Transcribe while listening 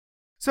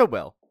So,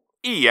 Will,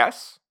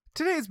 Yes.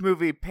 today's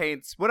movie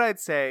paints what I'd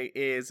say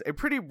is a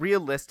pretty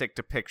realistic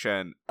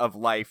depiction of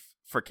life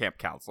for camp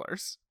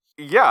counselors.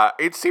 Yeah,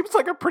 it seems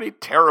like a pretty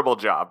terrible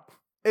job.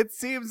 It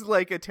seems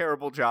like a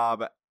terrible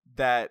job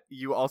that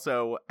you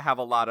also have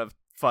a lot of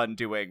fun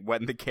doing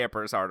when the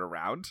campers aren't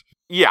around.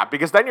 Yeah,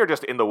 because then you're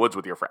just in the woods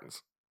with your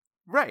friends.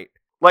 Right.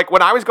 Like,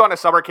 when I was going to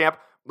summer camp,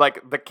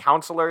 like, the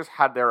counselors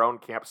had their own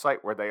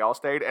campsite where they all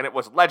stayed, and it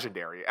was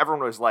legendary.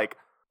 Everyone was, like,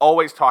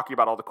 always talking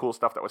about all the cool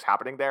stuff that was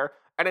happening there.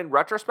 And in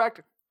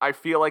retrospect, I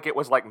feel like it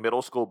was like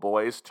middle school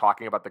boys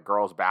talking about the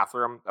girls'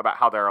 bathroom, about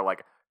how there are,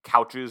 like,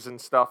 couches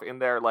and stuff in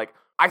there. Like,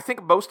 I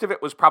think most of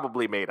it was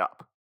probably made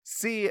up.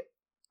 See,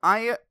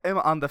 I am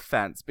on the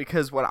fence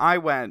because when I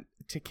went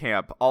to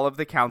camp, all of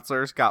the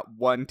counselors got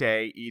one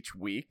day each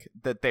week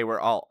that they were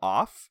all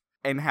off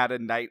and had a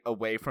night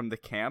away from the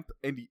camp.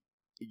 And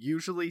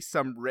usually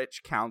some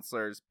rich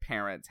counselors'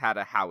 parents had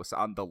a house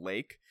on the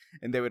lake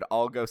and they would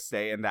all go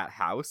stay in that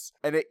house.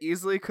 And it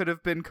easily could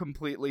have been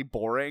completely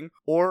boring,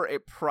 or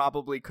it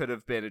probably could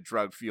have been a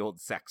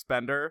drug-fueled sex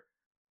bender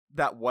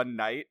that one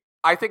night.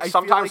 I think I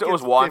sometimes feel it like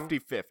was it's one,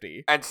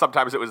 50-50. and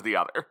sometimes it was the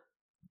other.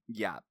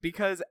 Yeah,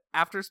 because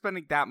after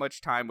spending that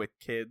much time with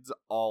kids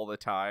all the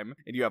time,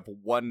 and you have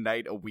one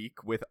night a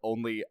week with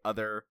only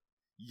other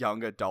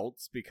young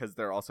adults, because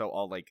they're also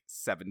all like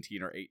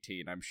 17 or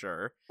 18, I'm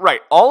sure.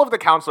 Right. All of the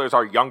counselors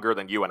are younger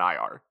than you and I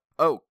are.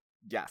 Oh,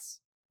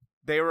 yes.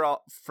 They were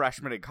all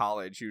freshmen in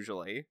college,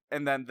 usually.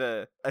 And then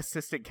the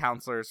assistant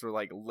counselors were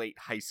like late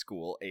high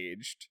school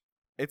aged.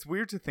 It's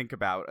weird to think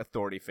about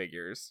authority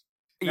figures.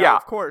 Now, Yeah.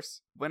 of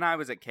course, when I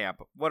was at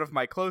camp, one of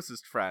my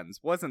closest friends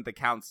wasn't the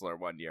counselor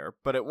one year,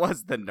 but it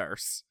was the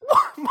nurse.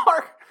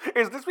 Mark,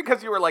 is this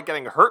because you were, like,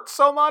 getting hurt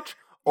so much?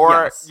 Or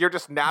Yes. your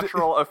just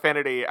natural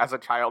affinity as a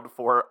child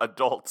for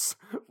adults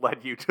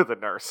led you to the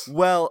nurse?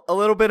 Well, a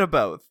little bit of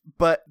both.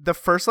 But the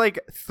first,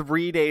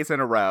 3 days in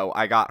a row,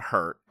 I got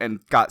hurt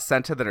and got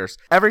sent to the nurse.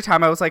 Every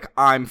time I was like,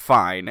 I'm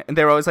fine. And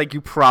they were always like, you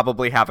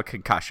probably have a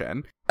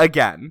concussion.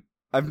 Again,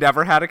 I've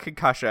never had a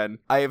concussion.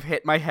 I have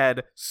hit my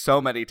head so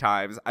many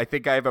times. I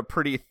think I have a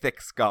pretty thick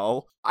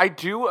skull. I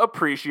do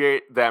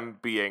appreciate them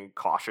being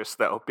cautious,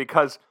 though,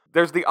 because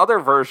there's the other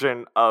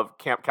version of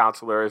camp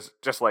counselors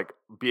just, like,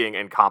 being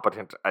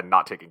incompetent and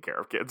not taking care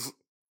of kids.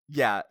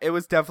 Yeah, it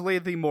was definitely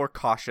the more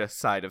cautious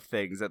side of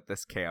things at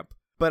this camp.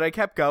 But I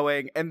kept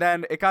going, and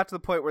then it got to the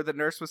point where the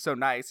nurse was so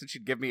nice and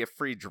she'd give me a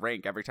free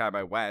drink every time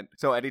I went.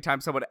 So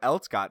anytime someone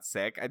else got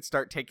sick, I'd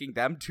start taking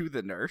them to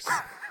the nurse.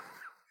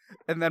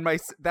 And then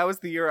that was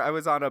the year I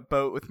was on a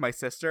boat with my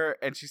sister,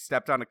 and she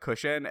stepped on a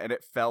cushion, and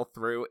it fell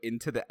through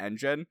into the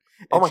engine.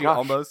 And Oh my she gosh.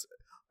 almost,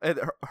 and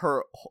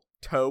her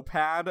toe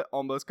pad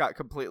almost got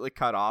completely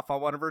cut off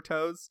on one of her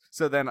toes.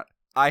 So then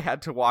I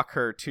had to walk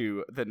her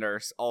to the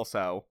nurse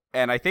also.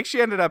 And I think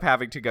she ended up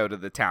having to go to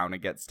the town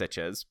and get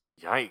stitches.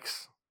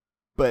 Yikes.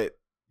 But,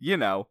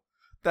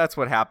 that's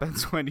what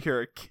happens when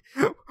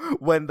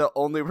when the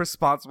only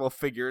responsible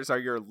figures are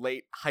your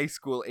late high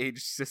school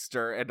age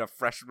sister and a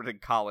freshman in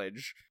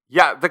college.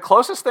 Yeah, the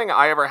closest thing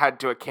I ever had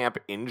to a camp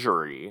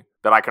injury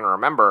that I can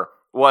remember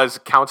was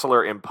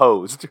counselor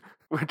imposed,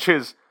 which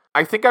is,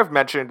 I think I've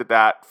mentioned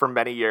that for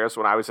many years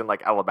when I was in,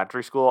 like,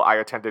 elementary school, I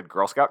attended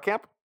Girl Scout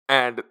camp.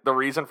 And the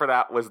reason for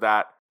that was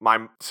that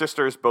my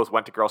sisters both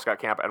went to Girl Scout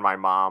camp and my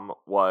mom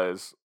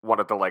was one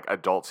of the, like,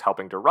 adults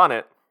helping to run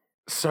it.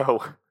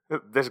 So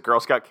this Girl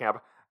Scout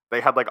camp,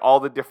 they had, like, all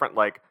the different,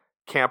 like,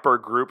 camper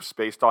groups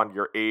based on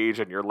your age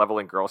and your level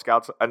in Girl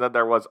Scouts. And then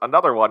there was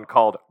another one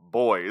called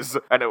Boys.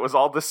 And it was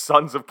all the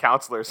sons of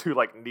counselors who,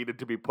 like, needed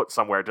to be put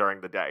somewhere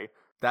during the day.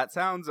 That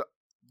sounds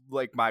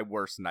like my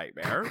worst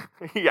nightmare.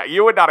 Yeah,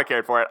 you would not have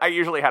cared for it. I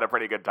usually had a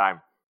pretty good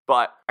time.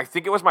 But I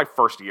think it was my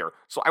first year.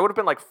 So I would have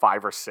been like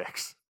 5 or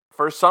 6.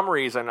 For some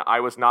reason, I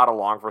was not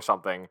along for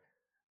something.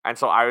 And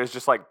so I was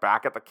just like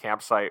back at the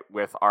campsite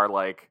with our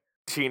like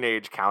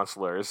teenage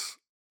counselors.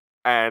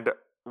 And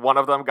one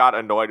of them got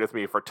annoyed with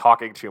me for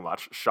talking too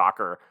much,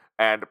 shocker,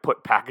 and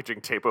put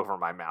packaging tape over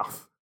my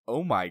mouth.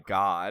 Oh my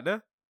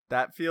god.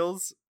 That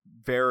feels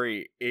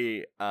very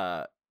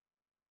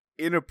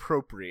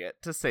inappropriate,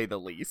 to say the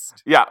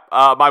least. Yeah,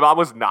 my mom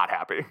was not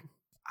happy.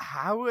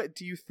 How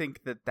do you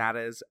think that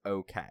is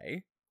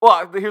okay?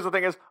 Well, here's the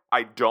thing is,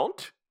 I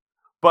don't.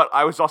 But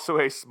I was also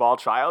a small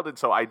child, and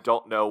so I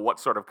don't know what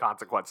sort of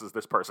consequences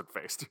this person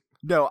faced.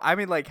 No, I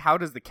mean, like, how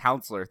does the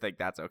counselor think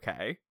that's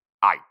okay?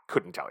 I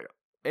couldn't tell you.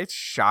 It's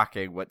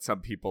shocking what some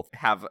people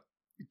have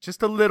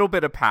just a little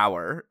bit of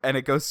power, and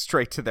it goes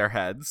straight to their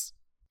heads.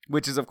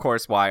 Which is, of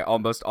course, why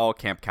almost all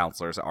camp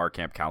counselors are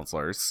camp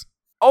counselors.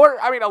 Or,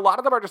 I mean, a lot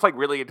of them are just, like,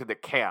 really into the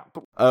camp.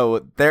 Oh,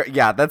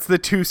 that's the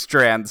two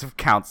strands of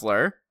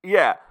counselor.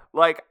 Yeah,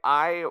 like,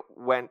 I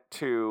went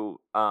to,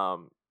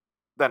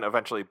 then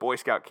eventually Boy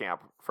Scout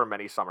camp for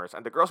many summers,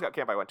 and the Girl Scout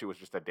camp I went to was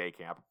just a day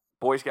camp.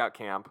 Boy Scout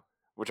camp,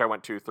 which I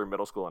went to through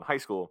middle school and high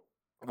school,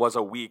 was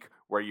a week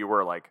where you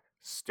were, like,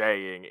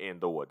 staying in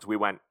the woods. We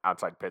went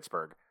outside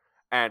Pittsburgh,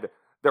 and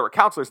there were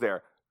counselors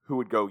there who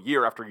would go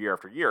year after year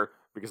after year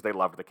because they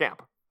loved the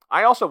camp.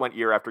 I also went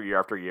year after year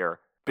after year,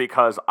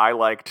 because I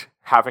liked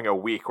having a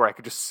week where I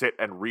could just sit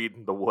and read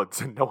in the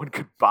woods and no one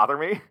could bother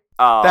me.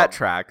 That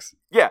tracks.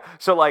 Yeah.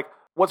 So, like,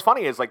 what's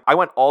funny is, like, I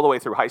went all the way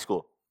through high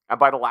school. And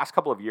by the last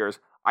couple of years,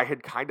 I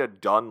had kind of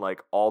done,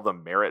 like, all the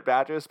merit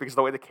badges. Because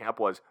the way the camp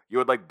was, you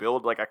would, like,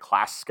 build, like, a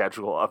class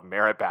schedule of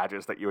merit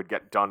badges that you would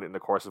get done in the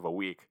course of a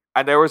week.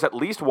 And there was at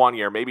least 1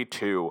 year, maybe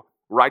 2,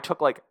 where I took,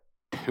 like,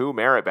 2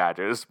 merit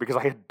badges because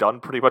I had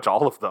done pretty much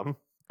all of them.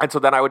 And so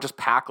then I would just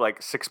pack,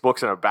 like, 6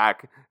 books in a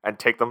bag and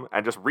take them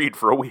and just read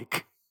for a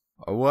week.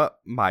 Oh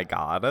my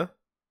god.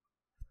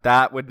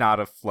 That would not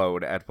have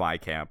flown at my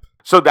camp.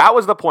 So that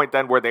was the point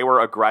then where they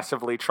were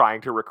aggressively trying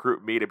to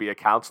recruit me to be a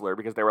counselor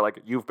because they were like,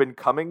 you've been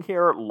coming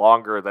here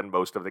longer than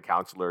most of the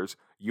counselors.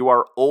 You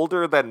are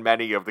older than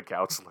many of the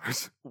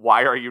counselors.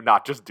 Why are you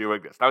not just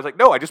doing this? And I was like,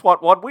 no, I just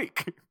want 1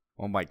 week.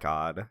 Oh my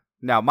god.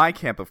 Now, my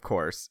camp, of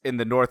course, in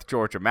the North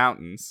Georgia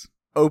mountains,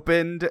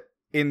 opened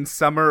in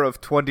summer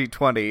of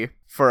 2020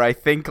 for, I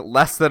think,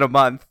 less than a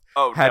month.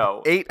 Oh, had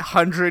no.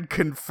 800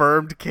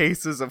 confirmed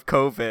cases of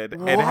COVID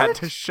and had What?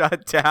 to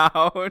shut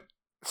down.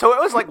 So it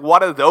was like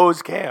one of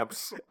those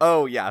camps.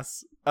 Oh,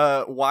 yes.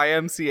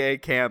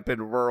 YMCA camp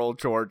in rural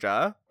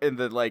Georgia in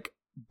the, like,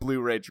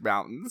 Blue Ridge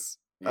Mountains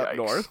up Yikes.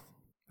 north.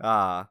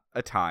 A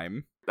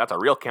time. That's a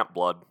real Camp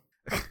Blood.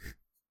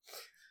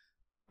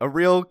 A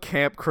real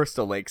Camp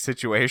Crystal Lake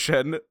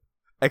situation.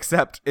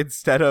 Except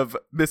instead of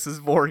Mrs.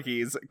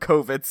 Voorhees,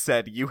 COVID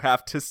said you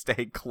have to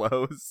stay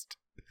closed.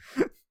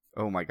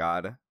 Oh my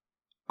god.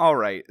 All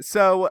right,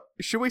 so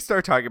should we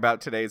start talking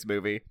about today's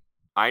movie?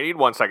 I need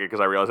 1 second because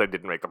I realized I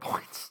didn't make the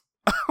points.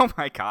 Oh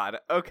my god,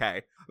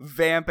 okay.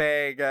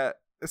 Vamping,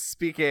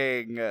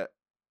 speaking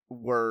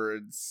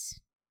words.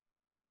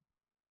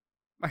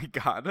 My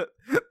god,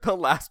 the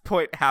last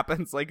point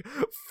happens like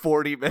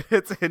 40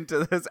 minutes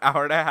into this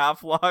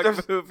hour-and-a-half long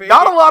There's movie.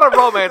 not a lot of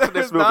romance in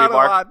There's this movie, not a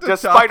lot Mark, to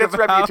despite talk its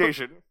about.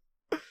 reputation.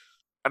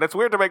 And it's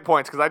weird to make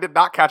points because I did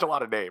not catch a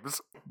lot of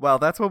names. Well,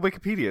 that's what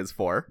Wikipedia is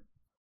for.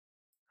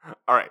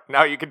 All right,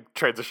 now you can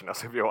transition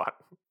us if you want.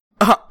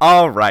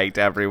 All right,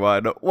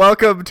 everyone.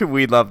 Welcome to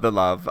We Love the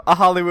Love, a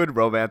Hollywood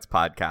romance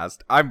podcast.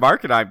 I'm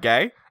Mark and I'm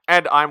gay.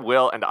 And I'm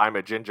Will and I'm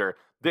a ginger.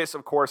 This,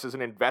 of course, is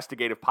an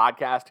investigative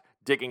podcast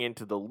digging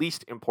into the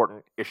least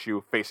important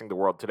issue facing the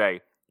world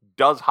today.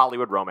 Does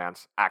Hollywood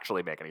romance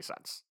actually make any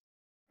sense?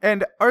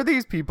 And are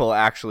these people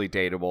actually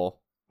dateable?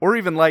 Or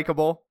even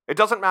likable? It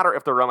doesn't matter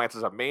if the romance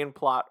is a main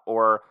plot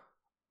or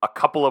a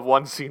couple of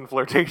one-scene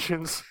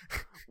flirtations.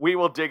 We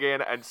will dig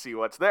in and see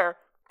what's there.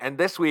 And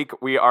this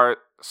week, we are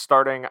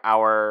starting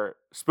our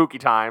spooky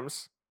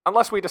times.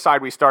 Unless we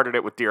decide we started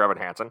it with Dear Evan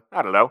Hansen.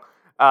 I don't know.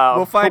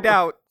 We'll find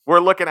out.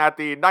 We're looking at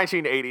the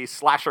 1980s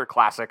slasher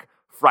classic,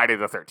 Friday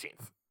the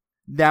 13th.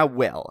 Now,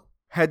 Will,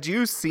 had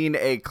you seen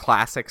a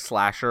classic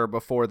slasher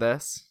before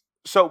this?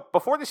 So,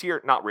 before this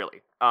year, not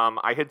really.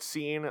 I had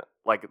seen,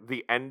 like,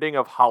 the ending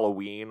of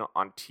Halloween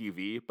on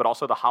TV, but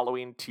also the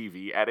Halloween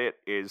TV edit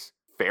is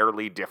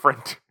fairly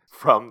different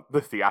from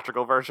the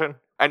theatrical version.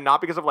 And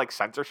not because of, like,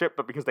 censorship,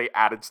 but because they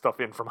added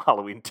stuff in from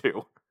Halloween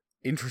 2.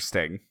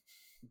 Interesting.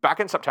 Back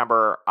in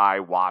September,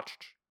 I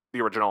watched the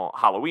original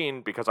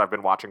Halloween because I've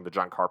been watching the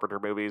John Carpenter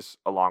movies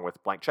along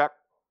with Blank Check.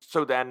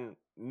 So then,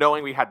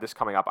 knowing we had this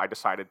coming up, I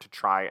decided to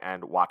try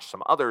and watch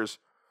some others.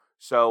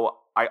 So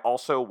I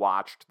also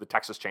watched the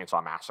Texas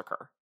Chainsaw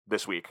Massacre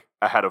this week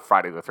ahead of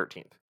Friday the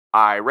 13th.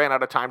 I ran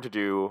out of time to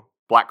do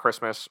Black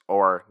Christmas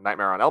or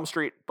Nightmare on Elm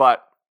Street,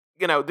 but,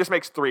 you know, this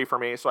makes 3 for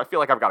me, so I feel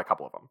like I've got a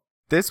couple of them.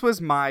 This was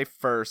my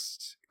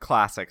first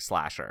classic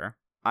slasher.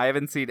 I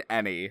haven't seen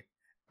any.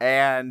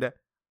 And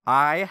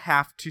I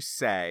have to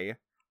say,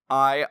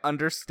 I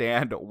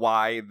understand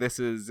why this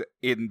is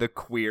in the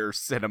queer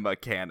cinema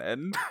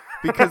canon.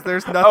 Because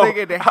there's nothing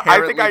inherently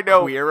I think I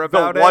know queer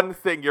about the it. one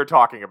thing you're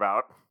talking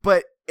about.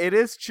 But it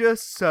is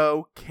just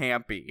so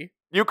campy.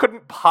 You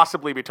couldn't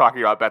possibly be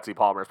talking about Betsy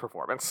Palmer's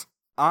performance.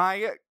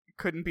 I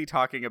couldn't be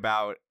talking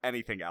about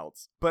anything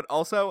else. But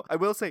also, I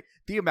will say,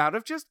 the amount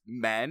of just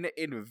men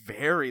in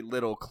very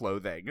little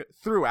clothing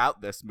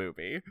throughout this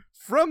movie,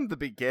 from the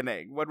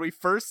beginning, when we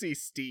first see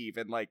Steve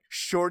in, like,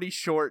 shorty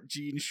short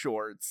jean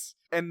shorts,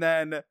 and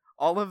then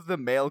all of the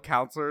male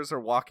counselors are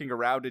walking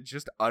around in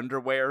just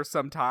underwear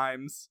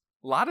sometimes.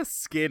 A lot of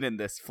skin in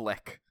this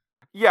flick.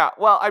 Yeah,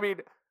 well, I mean,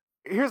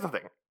 here's the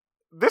thing.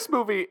 This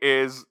movie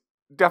is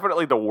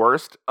definitely the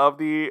worst of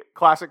the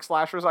classic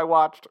slashers I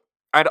watched.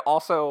 And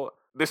also,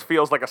 this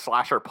feels like a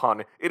slasher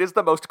pun. It is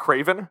the most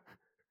craven.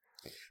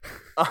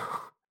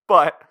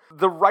 But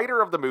the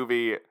writer of the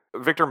movie,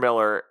 Victor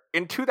Miller,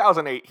 in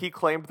 2008, he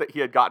claimed that he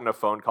had gotten a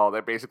phone call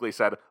that basically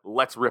said,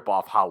 "Let's rip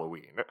off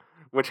Halloween,"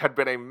 which had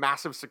been a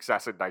massive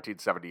success in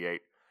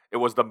 1978. It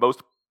was the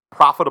most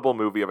profitable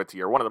movie of its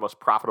year, one of the most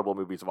profitable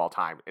movies of all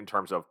time in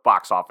terms of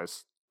box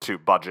office to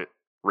budget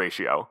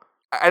ratio.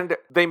 And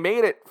they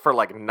made it for,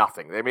 like,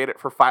 nothing. They made it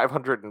for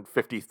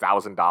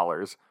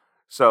 $550,000.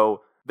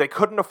 So they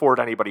couldn't afford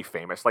anybody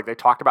famous. Like, they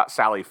talked about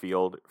Sally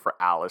Field for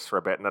Alice for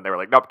a bit, and then they were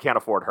like, nope, can't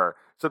afford her.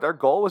 So their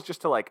goal was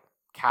just to, like,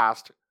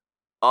 cast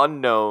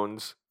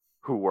unknowns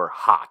who were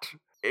hot,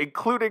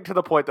 including to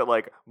the point that,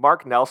 like,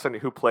 Mark Nelson,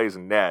 who plays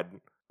Ned,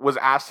 was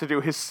asked to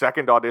do his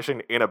second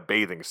audition in a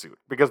bathing suit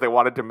because they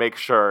wanted to make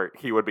sure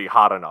he would be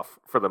hot enough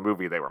for the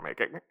movie they were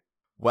making.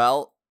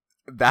 Well,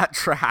 that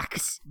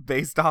tracks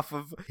based off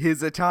of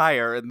his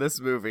attire in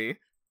this movie.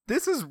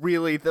 This is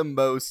really the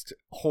most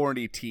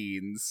horny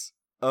teens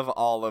of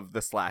all of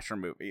the slasher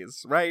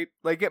movies, right?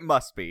 Like, it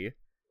must be.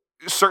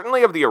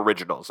 Certainly of the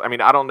originals. I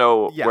mean, I don't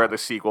know Yeah. where the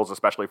sequels,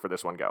 especially for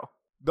this one, go.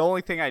 The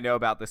only thing I know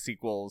about the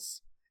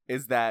sequels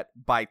is that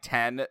by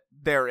 10,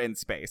 they're in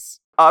space.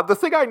 The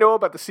thing I know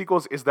about the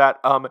sequels is that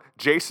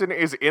Jason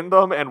is in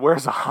them and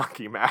wears a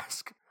hockey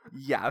mask.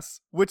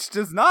 Yes, which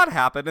does not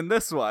happen in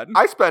this one.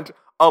 I spent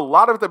a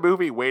lot of the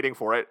movie waiting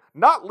for it,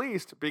 not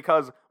least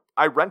because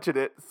I rented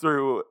it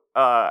through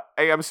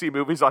AMC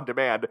Movies on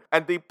Demand,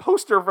 and the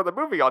poster for the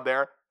movie on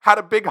there had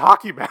a big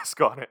hockey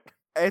mask on it.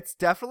 It's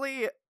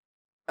definitely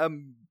a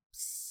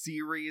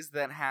series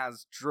that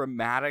has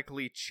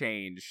dramatically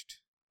changed,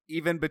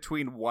 even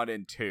between 1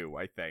 and 2,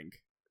 I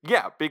think.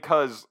 Yeah,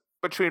 because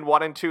between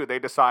 1 and 2, they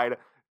decide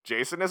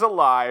Jason is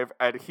alive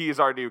and he's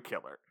our new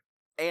killer.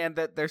 And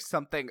that there's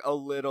something a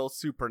little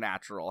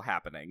supernatural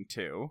happening,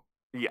 too.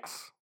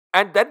 Yes.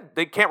 And then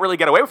they can't really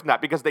get away from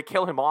that because they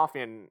kill him off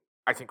in,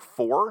 I think,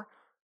 4?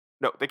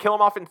 No, they kill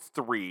him off in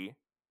 3.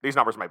 These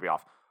numbers might be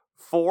off.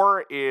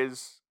 4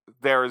 is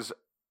there's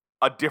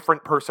a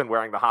different person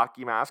wearing the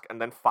hockey mask,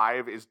 and then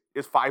 5 is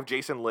 5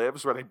 Jason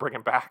Lives, where they bring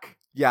him back.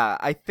 Yeah,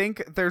 I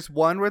think there's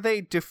one where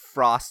they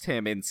defrost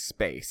him in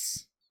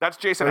space. That's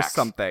Jason Or X.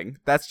 something.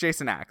 That's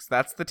Jason X.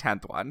 That's the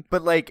 10th one.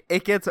 But, like,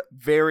 it gets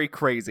very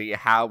crazy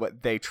how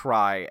they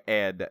try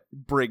and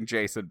bring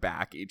Jason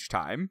back each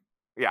time.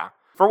 Yeah.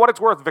 For what it's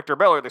worth, Victor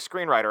Miller, the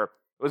screenwriter,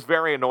 was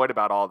very annoyed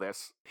about all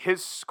this.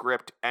 His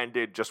script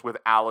ended just with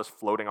Alice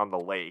floating on the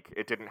lake.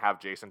 It didn't have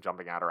Jason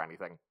jumping out or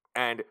anything.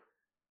 And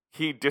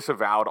he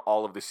disavowed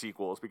all of the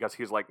sequels because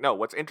he's like, no,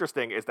 what's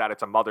interesting is that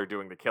it's a mother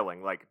doing the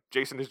killing. Like,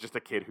 Jason is just a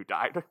kid who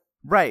died.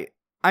 Right.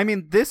 I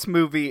mean, this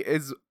movie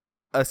is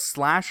a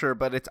slasher,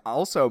 but it's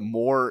also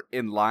more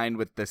in line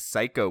with the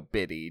psycho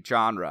biddy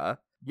genre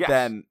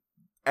than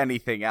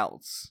anything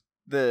else.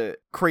 The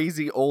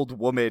crazy old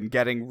woman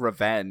getting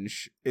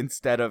revenge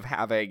instead of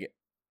having,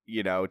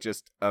 you know,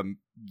 just a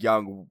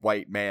young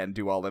white man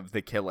do all of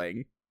the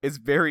killing is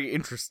very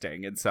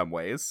interesting in some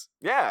ways.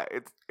 Yeah,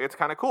 it's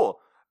kind of cool.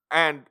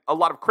 And a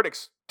lot of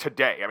critics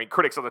today, I mean,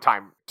 critics of the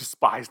time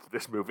despised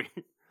this movie.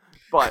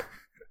 But,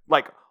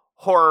 like,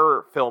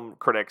 horror film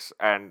critics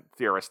and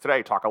theorists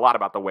today talk a lot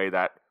about the way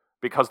that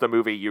because the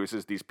movie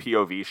uses these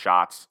POV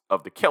shots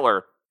of the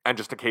killer and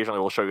just occasionally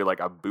will show you, like,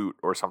 a boot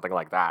or something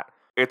like that,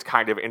 it's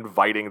kind of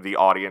inviting the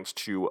audience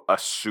to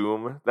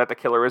assume that the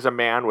killer is a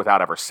man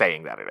without ever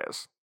saying that it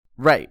is.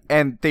 Right.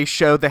 And they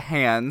show the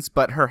hands,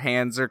 but her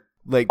hands are,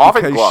 like,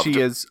 Often because gloved. she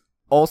is,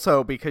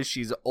 also because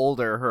she's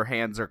older, her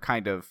hands are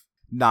kind of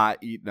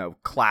not, you know,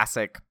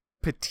 classic,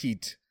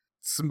 petite,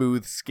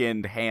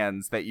 smooth-skinned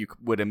hands that you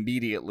would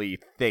immediately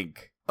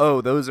think, oh,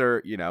 those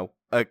are, you know,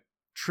 a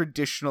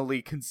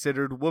traditionally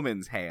considered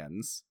woman's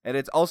hands. And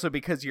it's also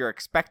because you're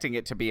expecting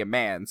it to be a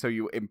man, so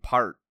you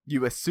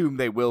assume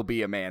they will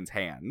be a man's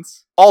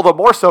hands. All the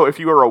more so if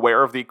you are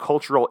aware of the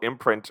cultural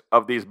imprint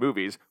of these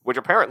movies, which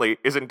apparently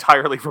is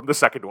entirely from the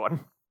second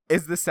one.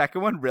 Is the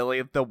second one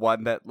really the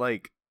one that,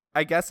 like,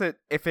 I guess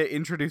if it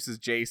introduces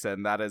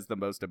Jason, that is the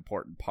most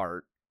important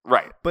part.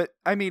 Right. But,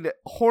 I mean,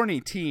 horny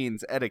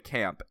teens at a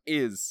camp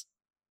is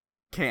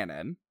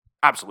canon.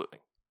 Absolutely.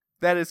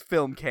 That is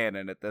film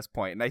canon at this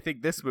point, and I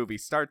think this movie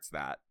starts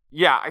that.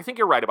 Yeah, I think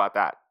you're right about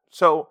that.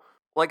 So,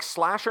 like,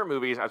 slasher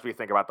movies, as we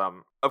think about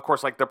them, of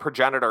course, like, the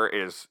progenitor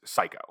is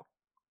Psycho,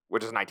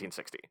 which is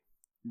 1960.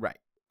 Right.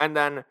 And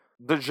then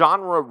the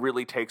genre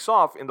really takes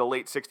off in the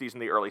late 60s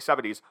and the early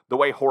 70s, the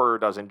way horror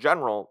does in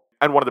general.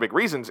 And one of the big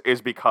reasons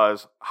is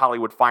because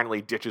Hollywood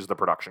finally ditches the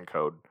production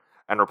code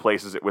and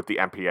replaces it with the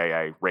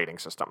MPAA rating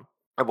system.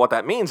 And what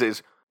that means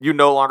is you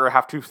no longer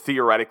have to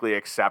theoretically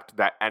accept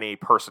that any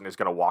person is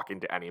going to walk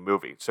into any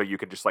movie. So you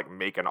can just, like,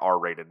 make an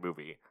R-rated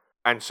movie.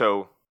 And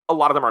so a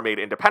lot of them are made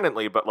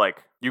independently, but,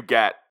 like, you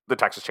get the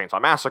Texas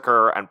Chainsaw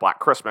Massacre and Black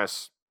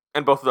Christmas,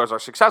 and both of those are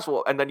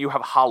successful. And then you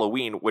have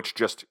Halloween, which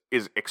just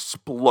is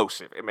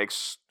explosive. It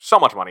makes so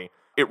much money.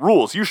 It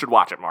rules. You should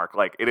watch it, Mark.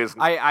 Like, it is.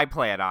 I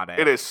plan on it.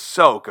 It is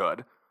so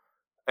good.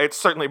 It's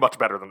certainly much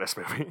better than this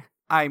movie.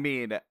 I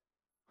mean,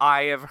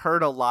 I have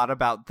heard a lot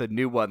about the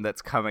new one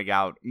that's coming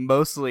out,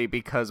 mostly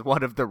because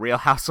one of the Real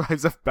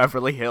Housewives of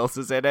Beverly Hills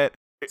is in it.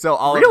 So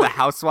all of Really? the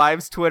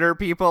Housewives Twitter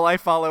people I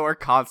follow are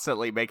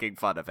constantly making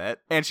fun of it.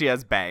 And she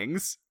has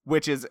bangs,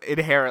 which is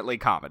inherently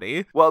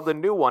comedy. Well, the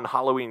new one,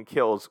 Halloween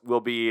Kills, will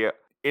be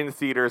in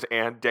theaters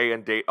and day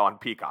and date on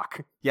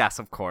Peacock. Yes,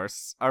 of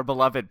course. Our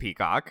beloved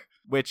Peacock,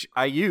 which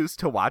I use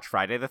to watch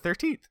Friday the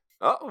 13th.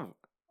 Oh,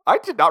 I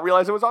did not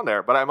realize it was on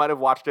there, but I might have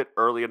watched it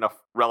early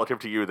enough relative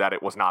to you that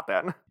it was not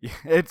then.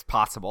 It's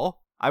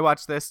possible. I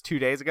watched this 2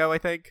 days ago, I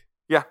think.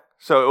 Yeah,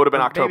 so it would have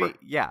been Or October. maybe-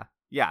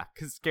 yeah,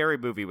 because Scary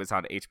Movie was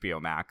on HBO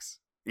Max.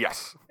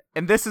 Yes.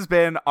 And this has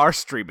been our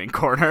streaming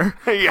corner.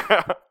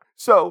 Yeah.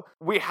 So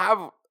we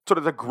have sort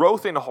of the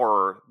growth in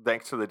horror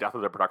thanks to the death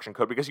of the production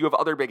code, because you have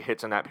other big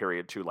hits in that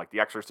period too, like The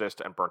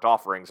Exorcist and Burnt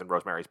Offerings and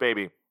Rosemary's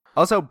Baby.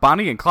 Also,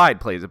 Bonnie and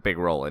Clyde plays a big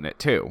role in it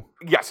too.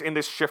 Yes, in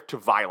this shift to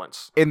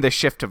violence.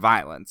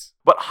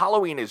 But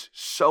Halloween is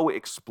so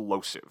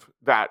explosive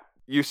that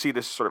you see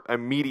this sort of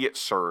immediate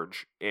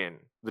surge in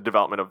the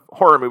development of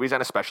horror movies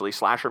and especially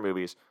slasher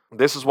movies.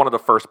 This is one of the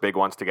first big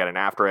ones to get in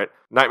after it.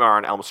 Nightmare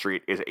on Elm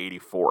Street is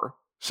 1984.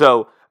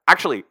 So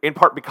actually, in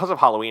part because of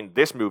Halloween,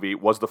 this movie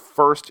was the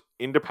first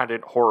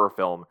independent horror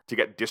film to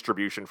get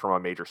distribution from a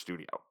major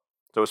studio.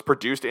 So it was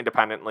produced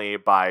independently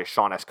by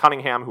Sean S.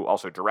 Cunningham, who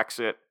also directs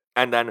it.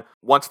 And then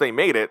once they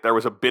made it, there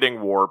was a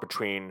bidding war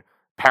between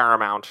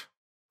Paramount,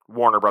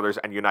 Warner Brothers,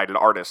 and United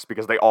Artists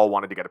because they all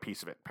wanted to get a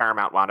piece of it.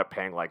 Paramount wound up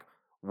paying like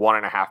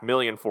 $1.5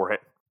 million for it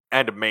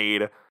and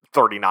made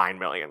 $39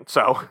 million.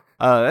 So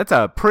that's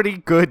a pretty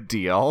good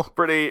deal.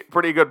 Pretty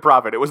good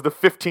profit. It was the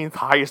 15th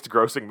highest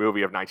grossing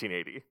movie of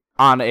 1980.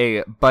 On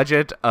a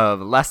budget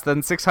of less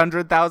than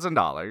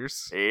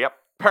 $600,000. Yep.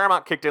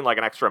 Paramount kicked in like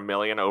an extra $1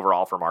 million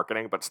overall for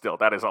marketing, but still,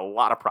 that is a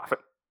lot of profit.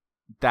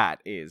 That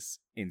is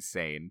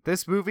insane.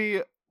 This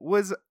movie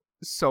was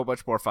so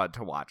much more fun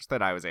to watch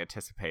than I was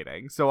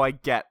anticipating. So I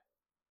get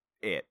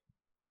it.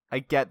 I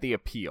get the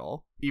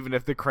appeal, even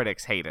if the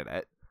critics hated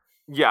it.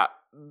 Yeah,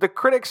 the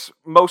critics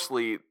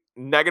mostly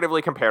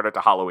negatively compared it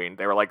to Halloween.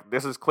 They were like,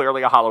 this is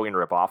clearly a Halloween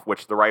ripoff,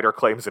 which the writer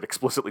claims it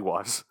explicitly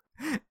was.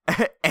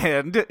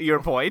 And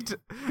your point?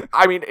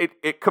 I mean,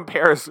 it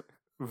compares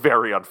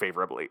very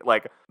unfavorably.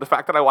 Like, the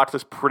fact that I watched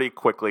this pretty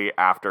quickly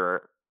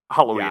after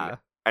Halloween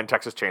and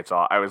Texas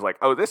Chainsaw, I was like,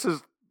 oh, this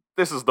is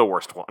the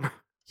worst one.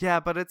 Yeah,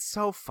 but it's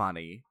so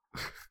funny.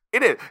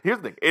 It is. Here's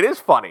the thing. It is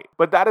funny,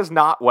 but that is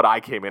not what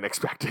I came in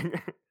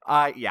expecting.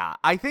 Yeah.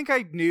 I think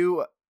I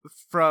knew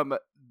from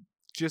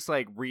just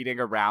like reading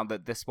around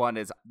that this one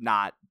is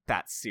not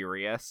that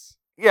serious.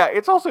 Yeah,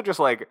 it's also just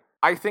like,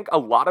 I think a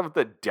lot of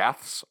the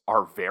deaths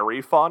are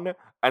very fun,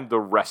 and the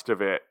rest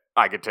of it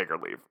I could take or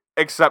leave,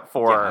 except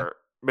for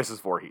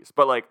Mrs. Voorhees.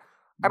 But like,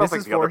 I don't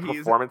think the other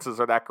performances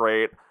are that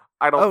great.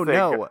 I don't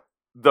think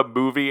the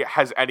movie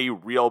has any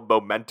real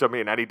momentum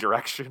in any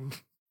direction.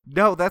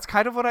 No, that's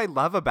kind of what I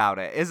love about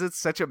it, is it's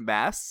such a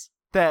mess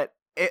that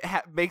it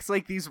makes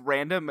like these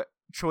random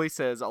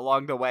choices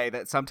along the way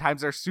that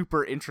sometimes are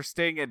super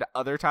interesting and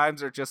other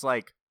times are just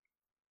like,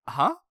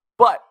 huh?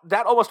 But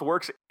that almost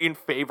works in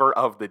favor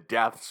of the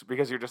deaths,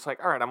 because you're just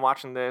like, all right, I'm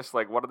watching this.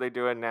 Like, what are they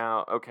doing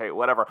now? Okay,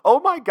 whatever. Oh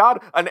my God,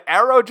 an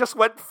arrow just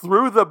went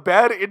through the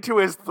bed into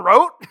his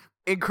throat?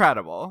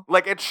 Incredible.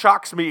 Like, it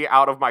shocks me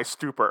out of my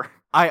stupor.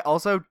 I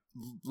also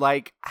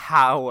like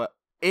how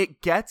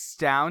it gets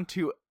down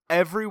to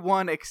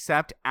everyone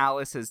except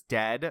Alice is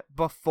dead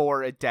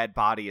before a dead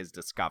body is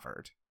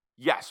discovered.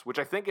 Yes, which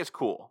I think is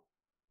cool.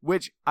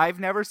 Which, I've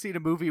never seen a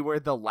movie where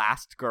the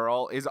last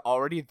girl is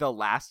already the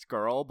last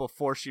girl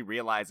before she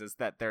realizes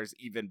that there's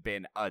even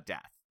been a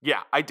death.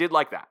 Yeah, I did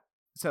like that.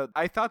 So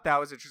I thought that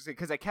was interesting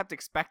because I kept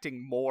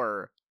expecting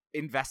more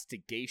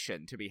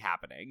investigation to be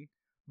happening.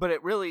 But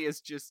it really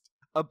is just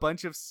a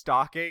bunch of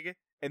stalking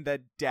and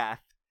then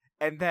death.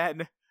 And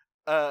then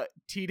a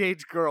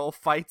teenage girl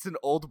fights an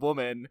old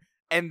woman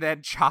and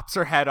then chops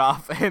her head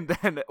off and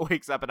then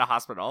wakes up in a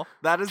hospital.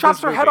 That is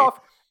chops her head off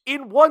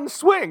in one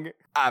swing.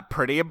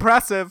 Pretty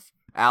impressive.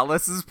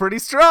 Alice is pretty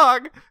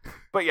strong.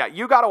 But yeah,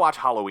 you gotta watch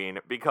Halloween,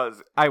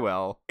 because I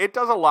will. It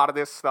does a lot of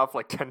this stuff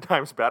like 10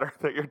 times better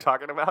that you're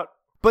talking about.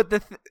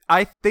 But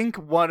I think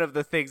one of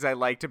the things I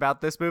liked about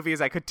this movie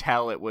is I could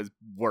tell it was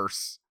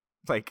worse.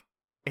 Like,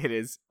 it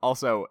is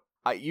also,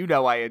 I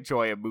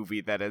enjoy a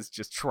movie that is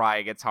just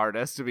trying its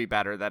hardest to be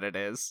better than it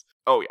is.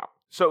 Oh yeah.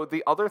 So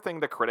the other thing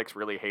the critics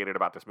really hated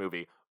about this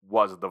movie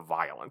was the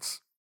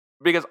violence.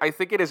 Because I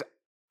think it is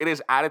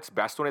at its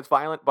best when it's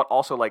violent, but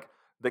also like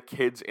the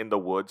kids in the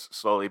woods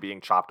slowly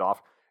being chopped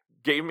off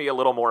gave me a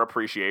little more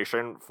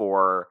appreciation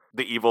for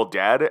The Evil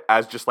Dead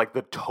as just like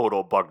the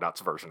total bug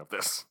nuts version of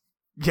this.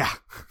 Yeah,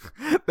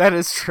 that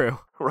is true.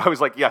 Where I was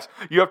like, yes,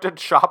 you have to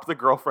chop the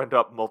girlfriend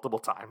up multiple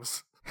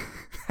times.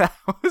 That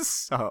was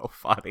so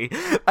funny.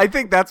 I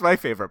think that's my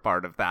favorite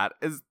part of that,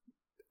 is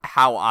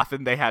how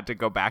often they had to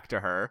go back to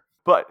her.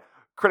 But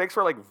critics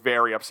were like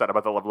very upset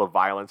about the level of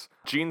violence.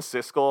 Gene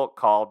Siskel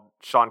called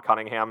Sean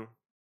Cunningham,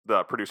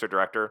 the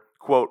producer-director,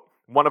 quote,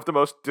 one of the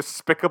most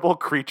despicable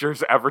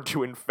creatures ever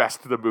to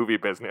infest the movie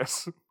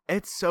business.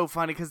 It's so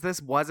funny because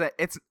this wasn't,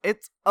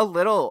 it's a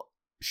little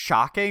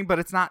shocking, but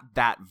it's not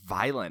that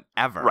violent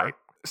ever. Right.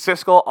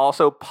 Siskel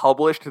also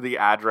published the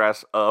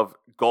address of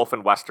Gulf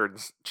and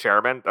Western's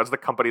chairman, that's the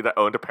company that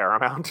owned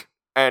Paramount,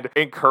 and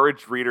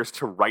encouraged readers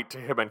to write to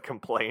him and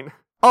complain.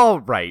 All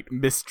right,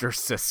 Mr.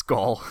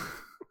 Siskel.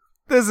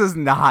 This is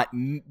not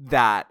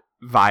that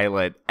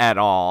violent at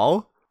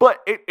all. But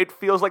it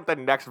feels like the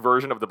next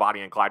version of the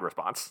Bonnie and Clyde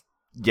response.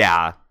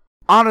 Yeah.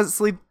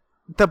 Honestly,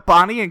 the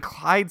Bonnie and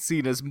Clyde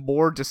scene is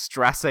more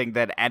distressing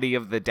than any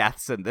of the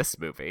deaths in this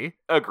movie.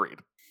 Agreed.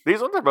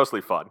 These ones are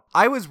mostly fun.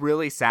 I was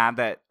really sad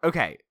that,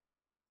 okay,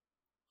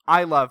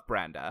 I love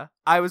Brenda.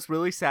 I was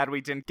really sad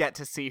we didn't get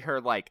to see her,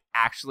 like,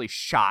 actually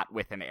shot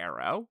with an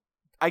arrow.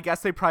 I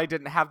guess they probably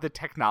didn't have the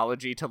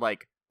technology to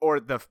like, or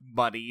the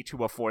money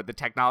to afford the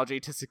technology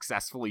to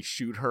successfully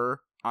shoot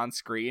her on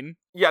screen.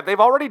 Yeah, they've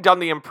already done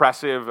the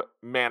impressive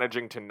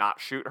managing to not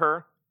shoot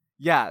her.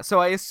 Yeah, so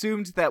I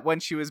assumed that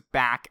when she was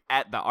back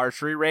at the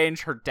archery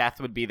range, her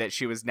death would be that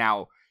she was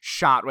now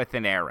shot with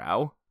an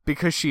arrow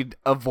because she'd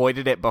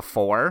avoided it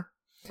before.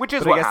 Which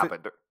is what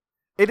happened.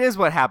 It is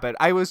what happened.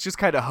 I was just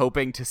kind of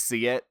hoping to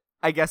see it.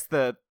 I guess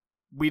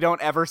we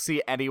don't ever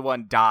see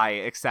anyone die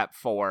except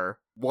for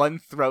one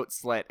throat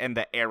slit and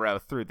the arrow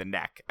through the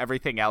neck.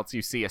 Everything else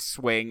you see a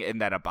swing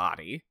and then a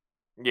body.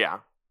 Yeah.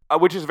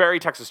 Which is very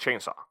Texas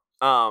Chainsaw.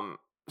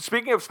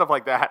 Speaking of stuff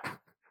like that,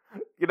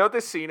 you know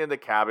this scene in the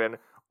cabin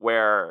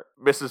where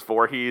Mrs.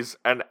 Voorhees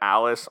and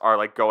Alice are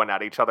like going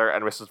at each other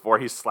and Mrs.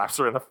 Voorhees slaps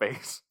her in the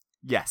face?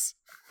 Yes.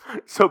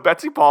 So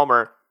Betsy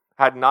Palmer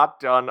had not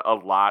done a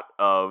lot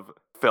of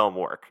film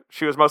work.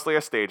 She was mostly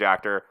a stage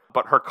actor,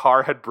 but her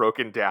car had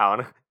broken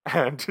down,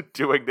 and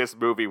doing this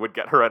movie would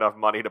get her enough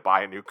money to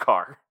buy a new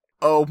car.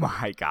 Oh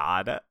my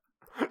god.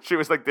 She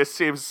was like, this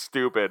seems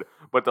stupid,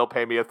 but they'll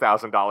pay me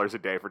 $1,000 a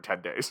day for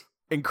 10 days.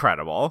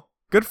 Incredible.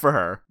 Good for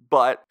her.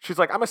 But she's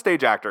like, I'm a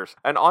stage actor,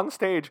 and on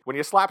stage, when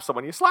you slap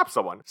someone, you slap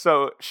someone.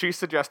 So she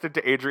suggested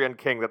to Adrienne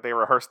King that they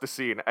rehearse the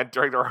scene, and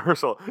during the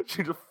rehearsal,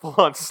 she just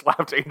full-on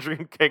slapped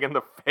Adrienne King in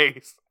the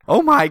face.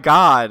 Oh my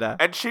god.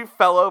 And she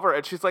fell over,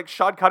 and she's like,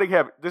 Sean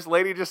Cunningham, this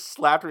lady just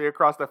slapped me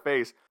across the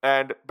face.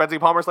 And Betsy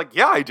Palmer's like,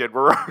 yeah, I did.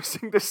 We're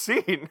rehearsing the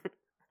scene.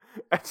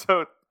 And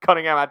so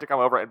Cunningham had to come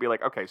over and be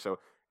like, okay, so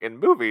in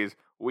movies,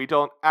 we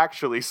don't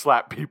actually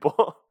slap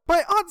people.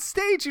 But on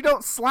stage, you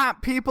don't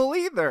slap people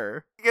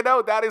either. You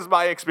know, that is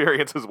my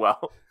experience as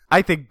well.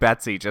 I think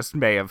Betsy just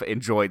may have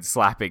enjoyed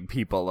slapping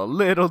people a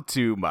little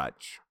too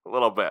much. A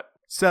little bit.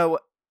 So,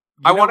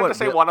 I wanted to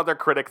say one other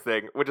critic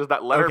thing, which is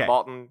that Leonard Okay.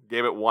 Maltin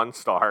gave it 1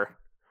 star,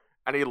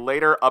 and he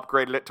later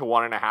upgraded it to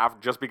 1.5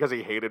 just because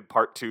he hated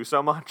part 2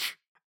 so much.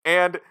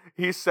 And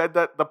he said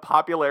that the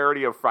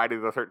popularity of Friday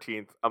the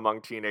 13th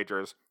among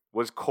teenagers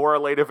was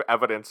correlative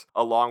evidence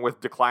along with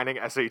declining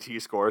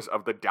SAT scores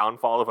of the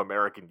downfall of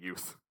American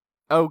youth.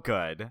 Oh,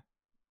 good.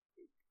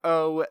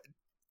 Oh,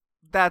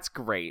 that's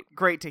great.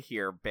 Great to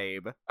hear,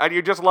 babe. And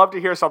you just love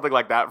to hear something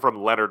like that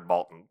from Leonard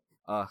Maltin.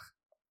 Ugh.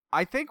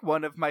 I think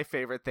one of my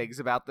favorite things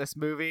about this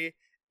movie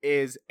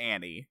is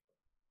Annie.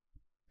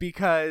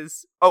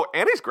 Because Oh,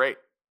 Annie's great.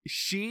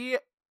 she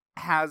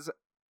has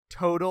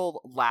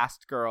total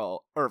last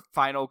girl or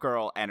final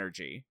girl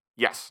energy.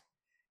 Yes.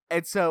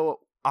 And so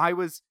I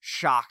was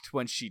shocked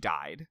when she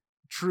died.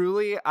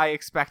 Truly, I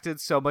expected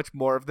so much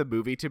more of the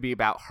movie to be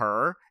about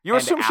her. You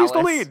and assume she's the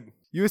Alice. lead.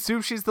 You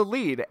assume she's the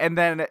lead, and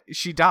then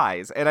she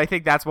dies. And I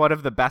think that's one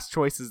of the best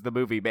choices the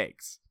movie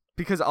makes.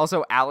 Because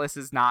also, Alice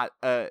is not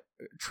a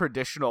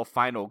traditional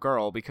final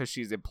girl because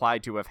she's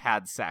implied to have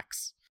had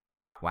sex.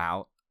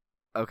 Wow.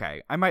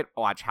 Okay, I might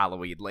watch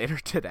Halloween later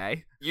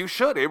today. You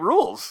should. It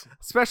rules.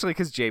 Especially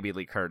because Jamie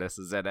Lee Curtis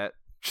is in it.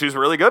 She's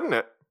really good in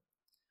it.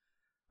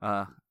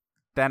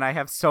 Then I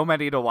have so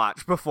many to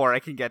watch before I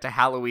can get to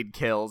Halloween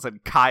Kills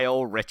and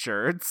Kyle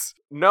Richards.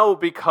 No,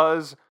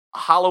 because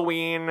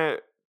Halloween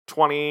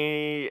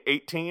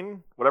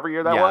 2018, whatever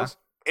year that Yeah. was,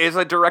 is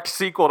a direct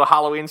sequel to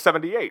Halloween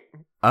 78.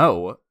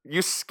 Oh.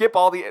 You skip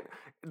all the...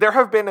 There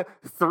have been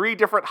 3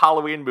 different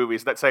Halloween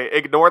movies that say,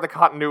 ignore the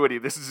continuity,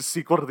 this is a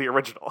sequel to the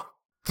original.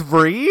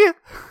 3?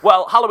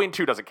 Well, Halloween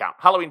 2 doesn't count.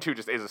 Halloween 2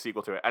 just is a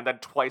sequel to it. And then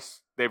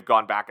twice they've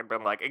gone back and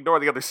been like, ignore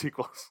the other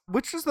sequels.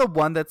 Which is the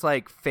one that's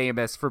like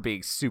famous for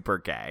being super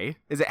gay?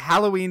 Is it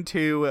Halloween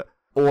 2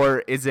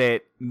 or is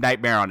it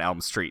Nightmare on Elm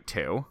Street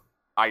 2?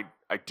 I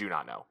do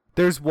not know.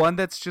 There's one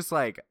that's just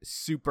like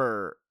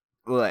super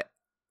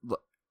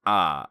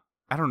I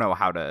don't know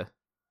how to.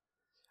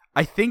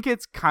 I think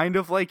it's kind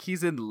of like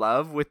he's in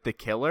love with the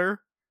killer,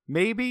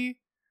 maybe?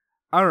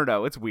 I don't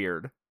know, it's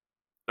weird.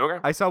 Okay.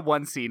 I saw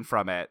one scene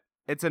from it.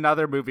 It's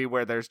another movie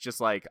where there's just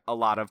like a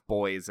lot of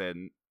boys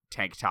in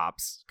tank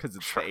tops because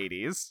it's Sure. the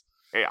 80s.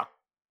 Yeah.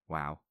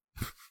 Wow.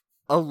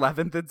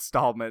 11th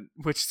installment,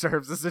 which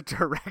serves as a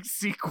direct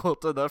sequel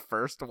to the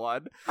first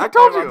one. I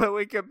told I'm you. on the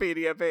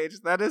Wikipedia page.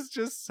 That is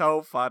just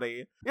so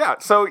funny. Yeah,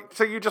 so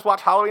you just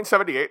watch Halloween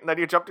 78 and then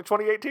you jump to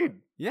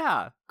 2018.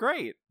 Yeah,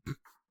 great. Oh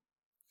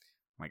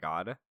my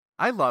god.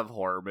 I love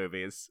horror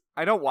movies.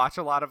 I don't watch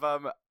a lot of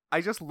them. I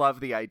just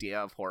love the idea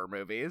of horror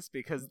movies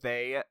because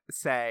they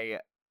say,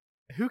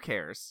 who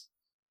cares?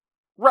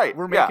 Right.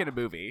 We're yeah. making a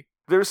movie.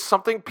 There's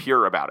something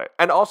pure about it.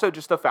 And also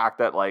just the fact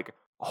that, like,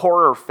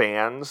 horror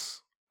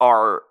fans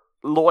are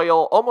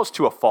loyal almost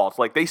to a fault.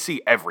 Like, they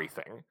see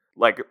everything.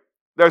 Like,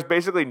 there's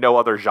basically no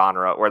other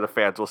genre where the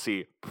fans will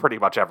see pretty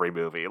much every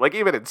movie, like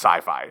even in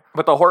sci-fi.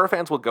 But the horror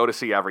fans will go to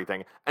see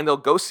everything, and they'll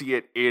go see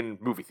it in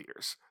movie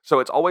theaters. So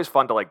it's always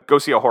fun to like go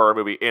see a horror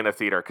movie in a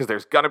theater because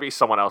there's gonna be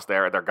someone else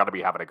there, and they're gonna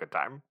be having a good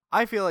time.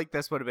 I feel like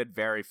this would have been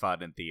very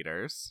fun in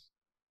theaters.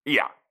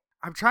 Yeah.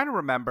 I'm trying to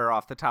remember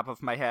off the top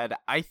of my head.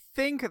 I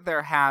think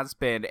there has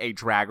been a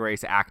Drag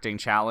Race acting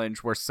challenge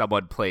where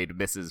someone played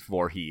Mrs.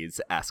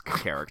 Voorhees-esque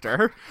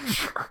character.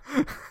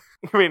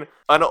 I mean,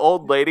 an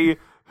old lady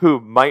who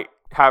might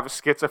have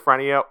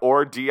schizophrenia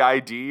or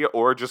DID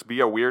or just be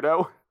a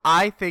weirdo.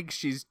 I think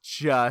she's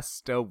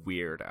just a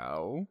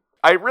weirdo.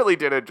 I really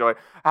did enjoy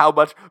how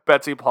much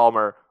Betsy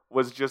Palmer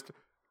was just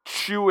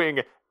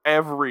chewing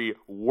every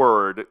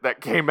word that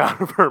came out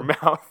of her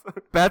mouth.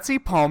 Betsy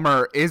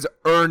Palmer is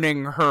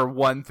earning her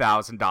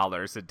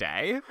 $1,000 a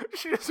day.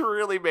 She just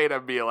really made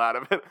a meal out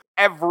of it.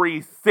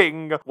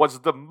 Everything was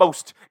the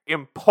most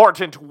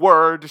important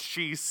word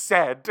she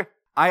said.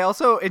 I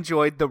also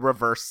enjoyed the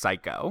reverse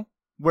Psycho,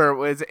 where it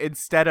was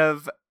instead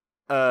of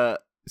a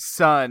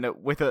son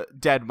with a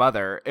dead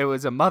mother, it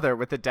was a mother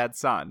with a dead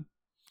son.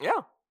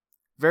 Yeah.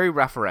 Very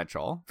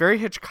referential, very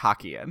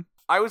Hitchcockian.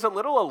 I was a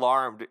little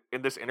alarmed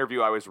in this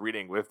interview I was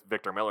reading with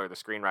Victor Miller, the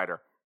screenwriter,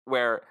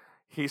 where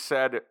he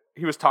said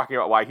he was talking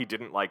about why he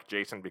didn't like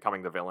Jason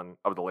becoming the villain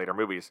of the later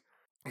movies.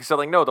 He said,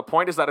 like, no, the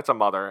point is that it's a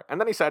mother. And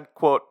then he said,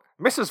 quote,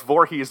 Mrs.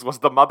 Voorhees was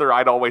the mother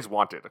I'd always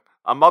wanted.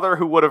 A mother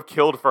who would have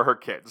killed for her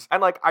kids.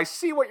 And, like, I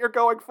see what you're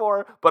going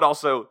for, but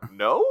also,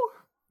 no?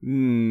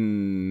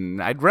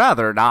 I'd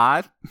rather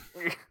not.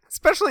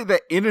 Especially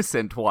the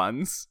innocent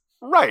ones.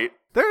 Right.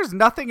 There's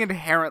nothing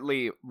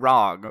inherently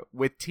wrong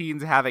with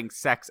teens having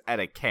sex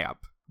at a camp.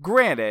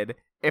 Granted,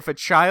 if a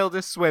child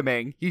is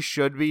swimming, he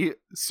should be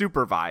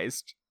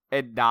supervised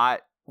and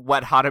not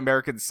Wet Hot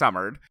American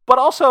Summered. But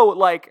also,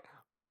 like,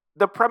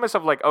 the premise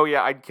of, like, oh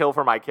yeah, I'd kill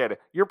for my kid,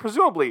 you're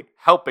presumably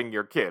helping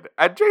your kid.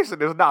 And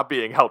Jason is not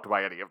being helped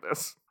by any of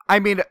this. I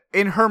mean,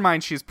 in her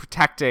mind, she's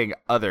protecting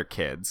other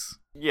kids.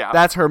 Yeah.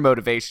 That's her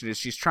motivation, is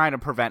she's trying to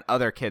prevent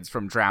other kids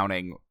from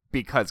drowning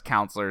because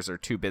counselors are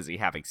too busy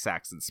having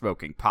sex and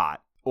smoking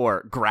pot.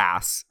 Or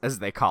grass, as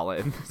they call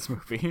it in this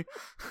movie.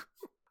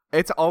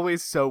 It's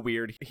always so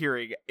weird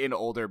hearing in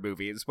older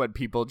movies when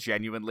people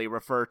genuinely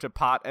refer to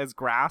pot as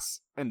grass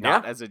and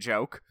not as a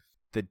joke.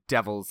 The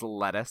devil's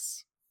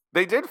lettuce.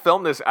 They did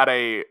film this at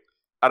a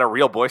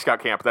real Boy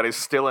Scout camp that is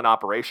still in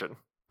operation.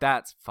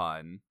 That's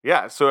fun.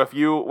 Yeah, so if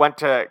you went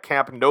to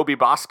Camp Nobi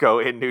Bosco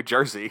in New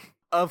Jersey...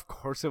 Of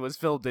course it was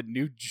filmed in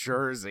New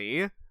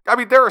Jersey. I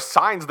mean, there are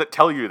signs that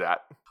tell you that.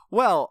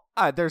 Well,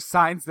 there's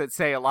signs that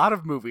say a lot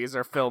of movies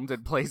are filmed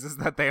in places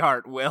that they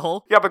aren't,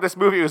 Will. Yeah, but this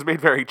movie was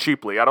made very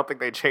cheaply. I don't think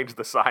they changed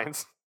the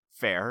signs.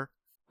 Fair.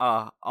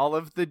 All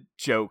of the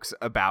jokes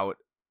about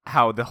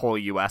how the whole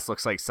US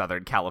looks like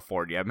Southern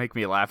California make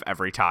me laugh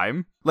every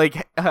time.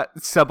 Like,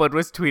 someone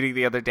was tweeting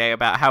the other day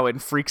about how in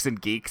Freaks and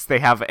Geeks they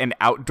have an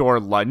outdoor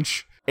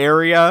lunch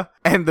area,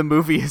 and the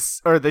movie is,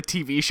 or the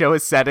TV show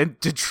is set in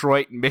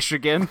Detroit,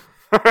 Michigan.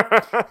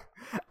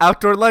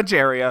 Outdoor lunch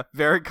area,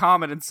 very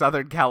common in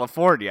Southern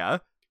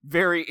California,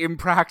 very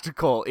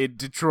impractical in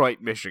Detroit,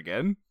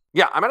 Michigan.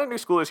 Yeah, I'm at a new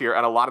school this year,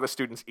 and a lot of the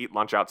students eat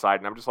lunch outside,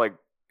 and I'm just like,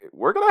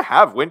 we're gonna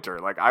have winter.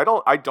 Like, I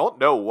don't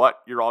know what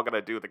you're all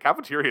gonna do. The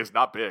cafeteria is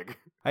not big.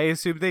 I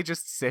assume they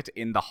just sit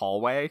in the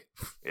hallway.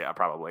 Yeah,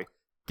 probably.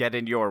 Get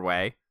in your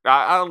way.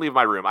 I don't leave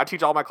my room. I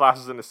teach all my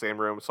classes in the same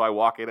room, so I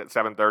walk in at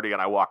 7:30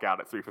 and I walk out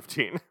at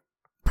 3:15.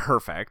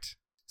 Perfect.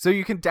 So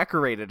you can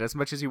decorate it as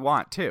much as you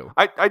want, too.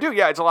 I do,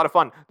 yeah, it's a lot of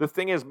fun. The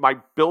thing is, my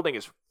building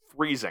is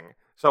freezing.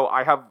 So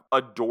I have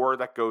a door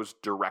that goes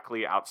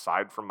directly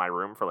outside from my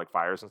room for, like,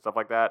 fires and stuff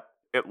like that.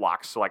 It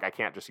locks, so, like, I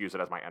can't just use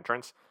it as my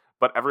entrance.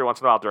 But every once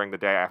in a while during the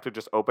day, I have to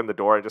just open the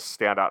door and just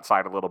stand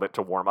outside a little bit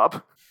to warm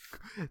up.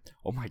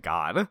 Oh my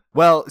god.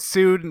 Well,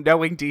 soon,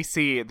 knowing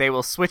DC, they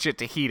will switch it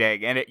to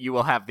heating, and you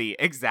will have the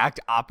exact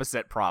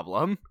opposite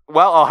problem.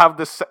 Well, I'll have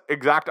this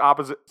exact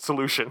opposite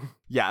solution.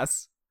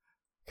 Yes.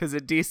 Because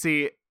in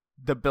DC,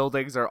 the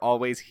buildings are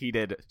always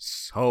heated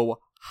so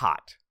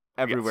hot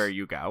everywhere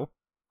you go.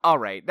 All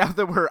right, now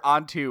that we're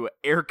on to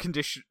air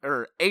condition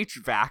or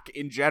HVAC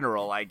in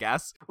general, I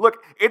guess. Look,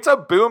 it's a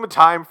boom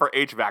time for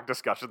HVAC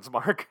discussions,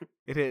 Mark.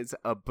 It is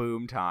a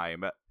boom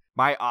time.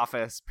 My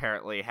office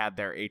apparently had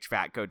their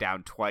HVAC go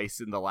down twice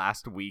in the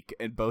last week,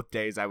 and both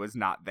days I was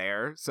not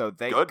there. So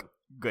thank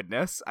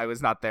goodness I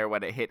was not there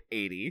when it hit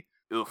 80.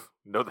 Oof,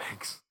 no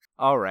thanks.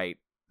 All right,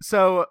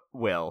 so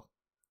Will,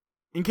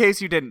 in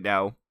case you didn't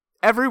know,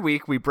 every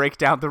week we break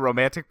down the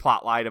romantic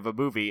plotline of a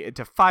movie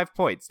into 5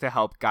 points to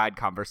help guide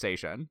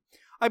conversation.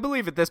 I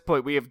believe at this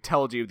point we have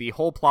told you the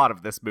whole plot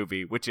of this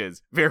movie, which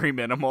is very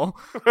minimal.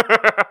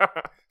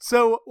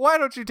 So why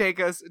don't you take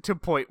us to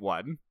point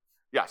 1?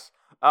 Yes.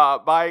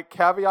 My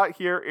caveat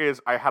here is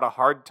I had a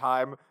hard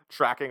time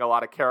tracking a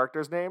lot of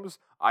characters' names.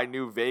 I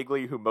knew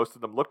vaguely who most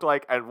of them looked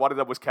like, and one of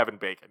them was Kevin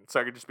Bacon. So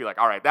I could just be like,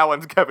 all right, that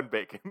one's Kevin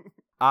Bacon.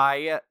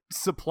 I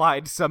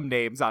supplied some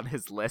names on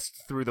his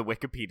list through the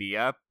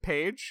Wikipedia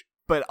page,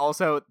 but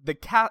also the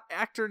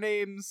actor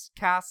names,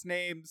 cast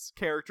names,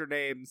 character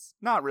names,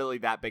 not really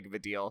that big of a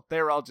deal.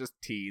 They were all just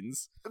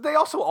teens. They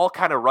also all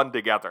kind of run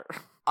together.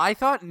 I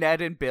thought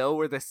Ned and Bill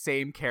were the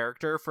same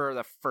character for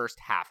the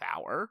first half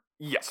hour.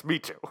 Yes, me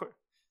too.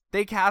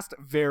 They cast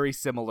very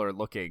similar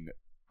looking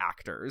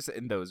actors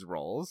in those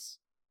roles.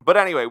 But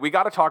anyway, we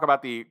got to talk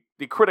about the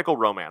critical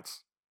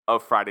romance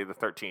of Friday the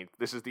 13th.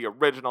 This is the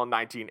original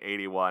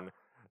 1981,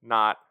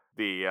 not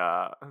the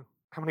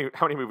how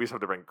many movies have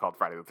there been called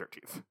Friday the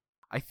 13th?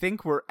 I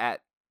think we're at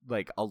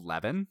like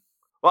 11.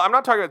 Well, I'm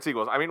not talking about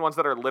sequels. I mean ones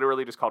that are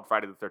literally just called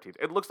Friday the 13th.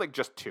 It looks like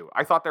just 2.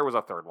 I thought there was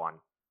a third one.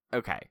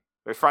 Okay.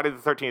 There's Friday the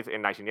 13th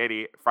in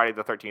 1980, Friday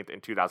the 13th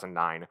in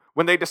 2009.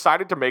 When they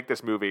decided to make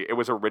this movie, it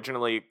was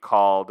originally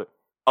called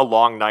A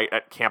Long Night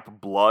at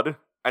Camp Blood,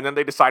 and then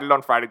they decided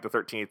on Friday the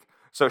 13th.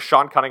 So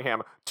Sean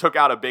Cunningham took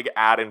out a big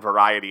ad in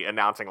Variety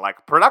announcing,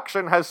 like,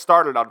 production has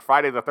started on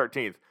Friday the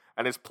 13th.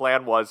 And his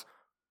plan was,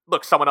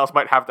 look, someone else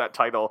might have that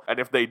title, and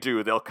if they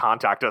do, they'll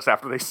contact us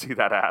after they see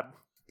that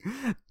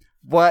ad.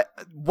 What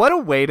a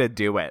way to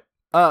do it.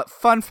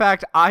 Fun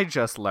fact I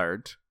just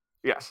learned.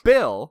 Yes.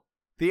 Bill,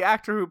 the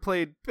actor who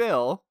played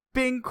Bill,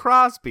 Bing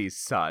Crosby's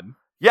son.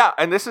 Yeah,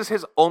 and this is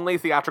his only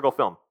theatrical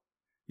film.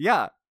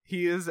 Yeah,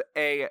 he is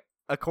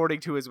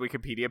according to his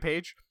Wikipedia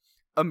page,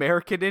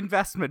 American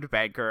investment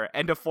banker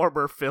and a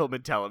former film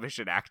and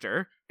television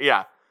actor.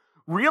 Yeah.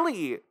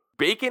 Really,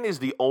 Bacon is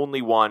the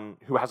only one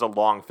who has a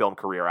long film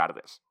career out of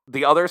this.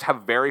 The others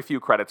have very few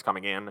credits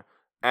coming in,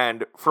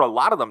 and for a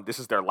lot of them, this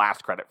is their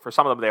last credit. For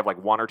some of them, they have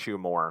like 1 or 2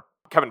 more.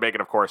 Kevin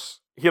Bacon, of course,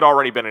 he had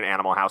already been in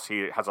Animal House.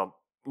 He has a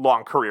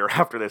long career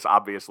after this,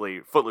 obviously.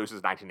 Footloose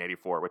is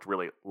 1984, which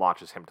really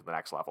launches him to the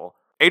next level.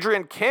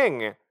 Adrienne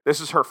King, this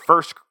is her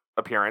first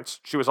appearance.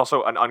 She was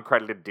also an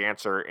uncredited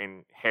dancer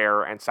in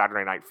Hair and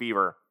Saturday Night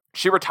Fever.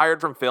 She retired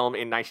from film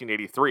in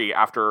 1983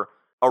 after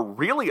a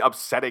really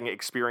upsetting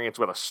experience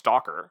with a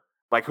stalker,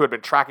 like who had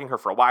been tracking her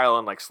for a while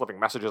and like slipping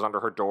messages under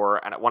her door,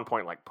 and at one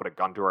point like put a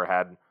gun to her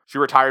head. She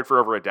retired for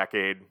over a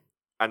decade,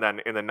 and then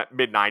in the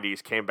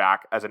mid-90s came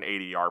back as an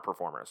ADR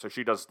performer. So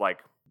she does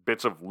like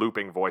bits of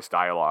looping voice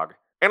dialogue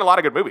in a lot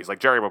of good movies like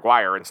Jerry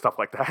Maguire and stuff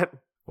like that.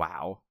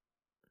 Wow.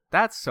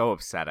 That's so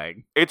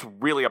upsetting. It's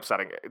really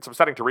upsetting. It's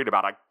upsetting to read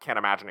about. I can't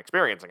imagine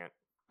experiencing it.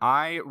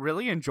 I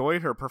really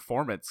enjoyed her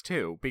performance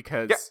too,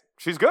 because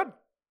she's good.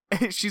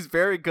 She's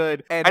very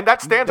good. And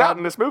that stands out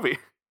in this movie.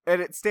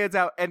 And it stands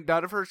out, and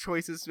none of her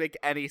choices make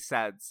any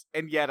sense,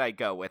 and yet I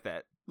go with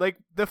it. Like,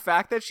 the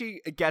fact that she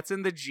gets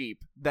in the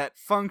Jeep that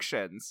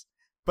functions,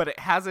 but it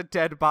has a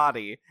dead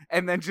body,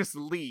 and then just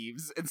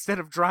leaves instead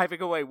of driving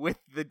away with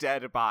the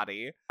dead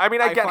body. I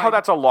mean, I get how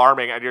that's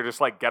alarming, and you're just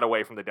like, get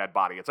away from the dead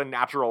body. It's a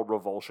natural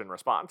revulsion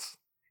response.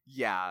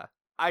 Yeah.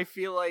 I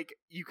feel like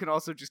you can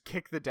also just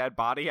kick the dead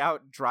body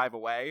out and drive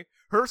away.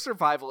 Her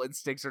survival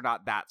instincts are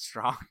not that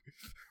strong.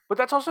 But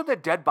that's also the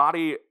dead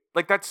body.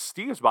 Like, that's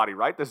Steve's body,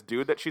 right? This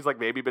dude that she's, like,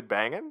 maybe been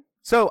banging?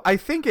 So, I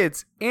think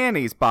it's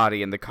Annie's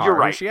body in the car, You're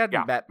right. who she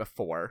hadn't met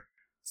before.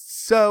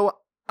 So,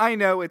 I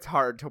know it's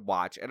hard to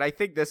watch, and I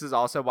think this is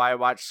also why I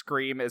watch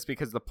Scream, is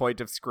because the point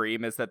of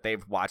Scream is that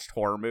they've watched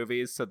horror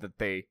movies so that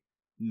they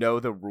know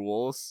the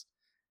rules,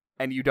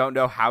 and you don't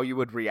know how you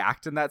would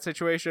react in that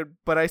situation,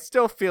 but I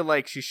still feel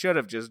like she should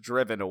have just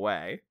driven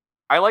away.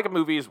 I like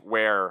movies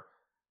where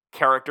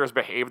characters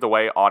behave the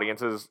way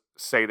audiences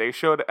say they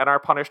should and are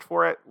punished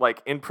for it.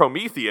 Like in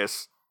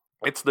Prometheus,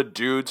 it's the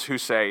dudes who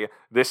say,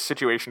 this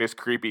situation is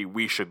creepy,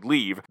 we should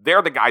leave.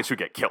 They're the guys who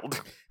get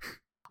killed.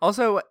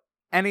 Also,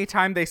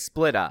 anytime they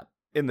split up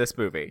in this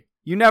movie,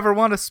 you never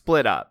want to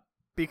split up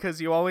because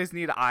you always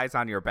need eyes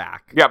on your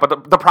back. Yeah,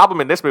 but the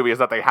problem in this movie is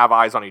that they have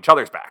eyes on each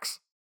other's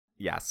backs.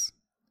 Yes.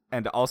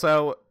 And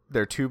also,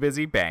 they're too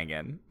busy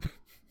banging.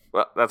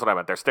 Well, that's what I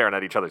meant. They're staring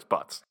at each other's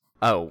butts.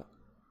 Oh,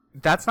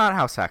 that's not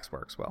how sex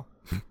works, Will.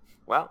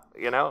 Well,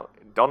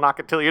 don't knock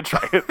it till you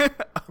try it.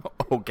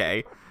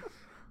 Okay.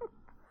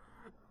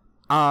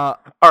 All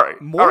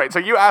right. So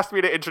you asked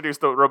me to introduce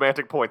the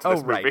romantic points of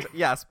this movie. Right.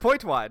 Yes.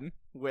 Point 1,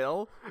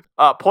 Will.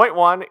 Point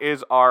 1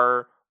 is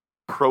our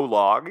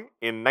prologue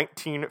in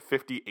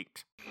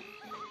 1958.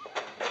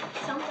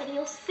 Somebody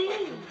will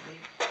see.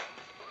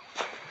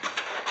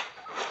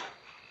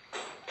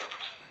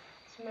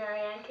 Does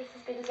Marianne kiss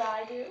as big as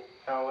I do?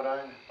 How would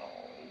I? Oh,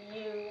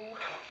 you.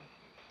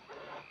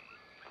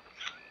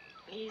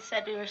 You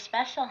said we were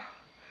special.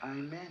 I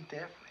meant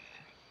everything.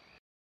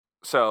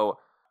 So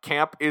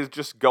camp is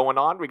just going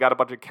on. We got a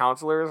bunch of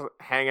counselors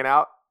hanging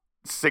out,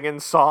 singing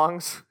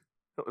songs,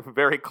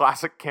 very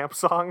classic camp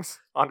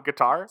songs on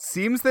guitar.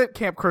 Seems that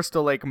Camp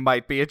Crystal Lake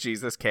might be a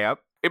Jesus camp.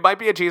 It might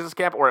be a Jesus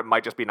camp, or it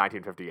might just be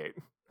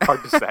 1958.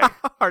 Hard to say.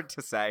 Hard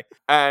to say.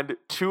 And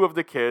 2 of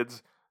the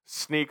kids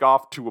sneak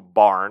off to a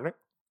barn,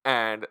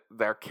 and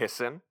they're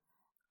kissing.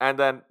 And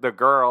then the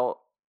girl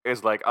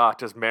is like,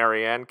 does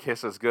Marianne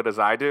kiss as good as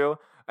I do?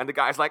 And the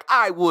guy's like,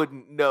 I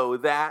wouldn't know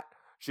that.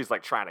 She's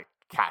like trying to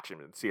catch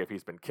him and see if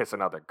he's been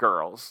kissing other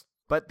girls.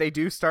 But they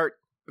do start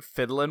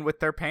fiddling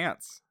with their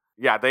pants.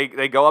 Yeah, they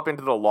go up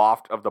into the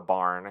loft of the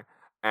barn,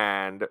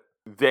 and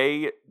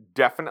they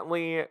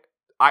definitely,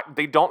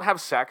 they don't have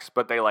sex,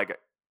 but they like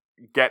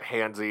get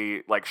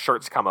handsy, like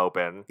shirts come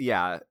open.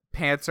 Yeah,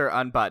 pants are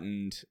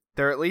unbuttoned.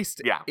 They're at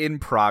least in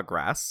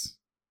progress.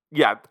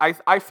 Yeah,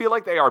 I feel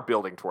like they are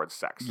building towards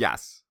sex.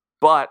 Yes.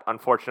 But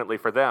unfortunately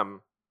for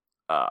them,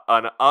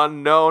 an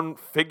unknown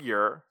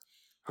figure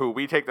who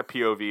we take the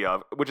POV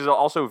of, which is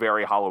also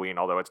very Halloween,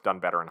 although it's done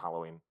better in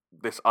Halloween.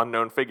 This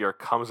unknown figure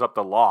comes up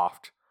the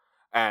loft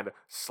and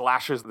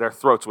slashes their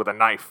throats with a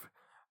knife,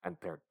 and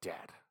they're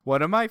dead.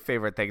 One of my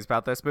favorite things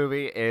about this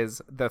movie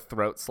is the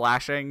throat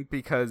slashing,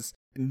 because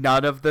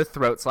none of the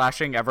throat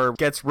slashing ever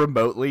gets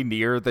remotely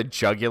near the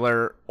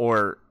jugular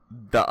or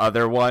the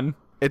other one.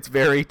 It's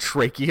very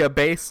trachea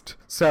based,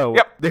 so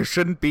there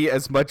shouldn't be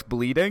as much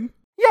bleeding.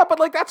 Yeah, but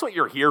like that's what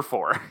you're here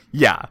for.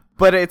 Yeah,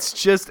 but it's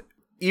just,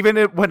 even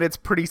when it's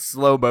pretty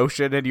slow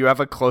motion and you have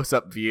a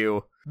close-up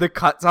view, the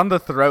cuts on the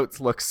throats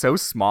look so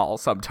small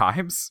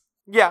sometimes.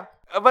 Yeah,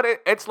 but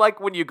it's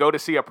like when you go to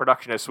see a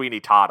production of Sweeney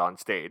Todd on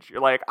stage.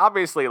 You're like,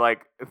 obviously,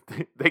 like,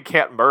 they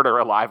can't murder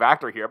a live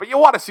actor here, but you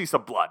want to see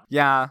some blood.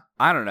 Yeah,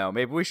 I don't know.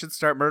 Maybe we should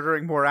start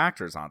murdering more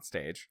actors on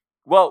stage.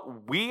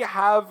 Well, we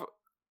have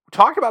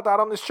talked about that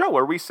on this show,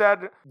 where we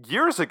said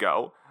years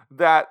ago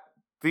that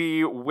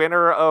the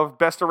winner of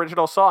Best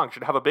Original Song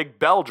should have a big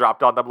bell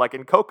dropped on them like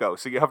in Coco,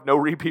 so you have no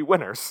repeat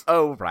winners.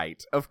 Oh,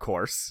 right. Of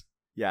course.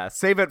 Yeah,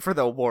 save it for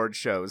the award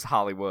shows,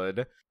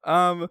 Hollywood.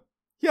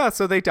 Yeah,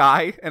 so they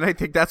die, and I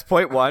think that's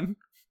point 1.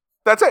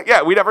 That's it.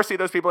 Yeah, we never see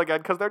those people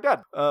again because they're dead.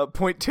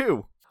 Point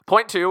 2.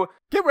 Point 2.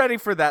 Get ready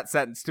for that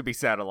sentence to be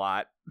said a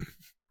lot.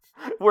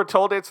 We're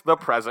told it's the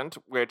present,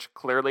 which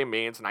clearly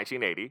means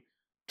 1980,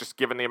 just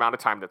given the amount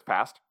of time that's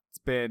passed. It's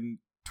been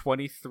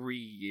 23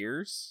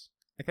 years,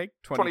 I think.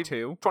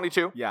 22.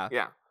 22? Yeah.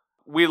 Yeah.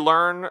 We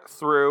learn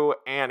through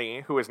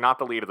Annie, who is not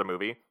the lead of the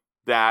movie,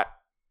 that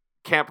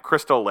Camp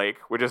Crystal Lake,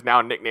 which is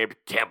now nicknamed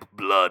Camp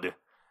Blood,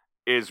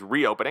 is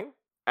reopening.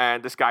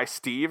 And this guy,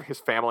 Steve, his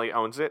family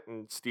owns it,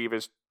 and Steve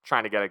is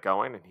trying to get it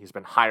going, and he's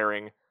been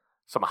hiring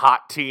some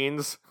hot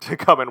teens to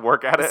come and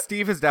work at it.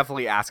 Steve is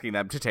definitely asking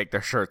them to take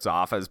their shirts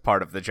off as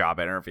part of the job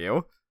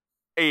interview.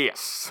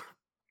 Yes.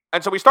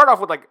 And so we start off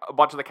with like a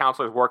bunch of the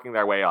counselors working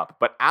their way up,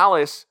 but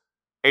Alice,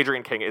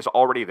 Adrienne King, is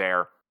already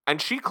there,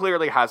 and she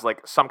clearly has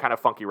like some kind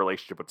of funky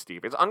relationship with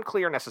Steve. It's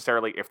unclear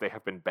necessarily if they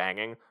have been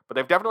banging, but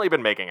they've definitely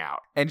been making out.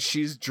 And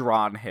she's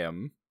drawn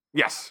him.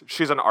 Yes,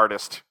 she's an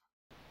artist.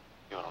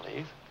 You want to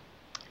leave?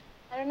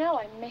 I don't know.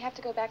 I may have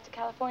to go back to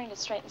California to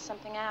straighten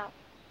something out.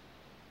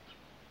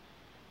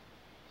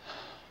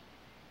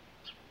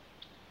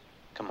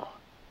 Come on.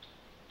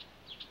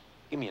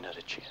 Give me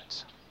another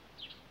chance.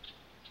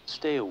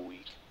 Stay a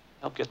week.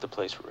 Help get the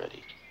place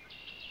ready.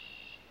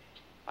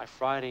 By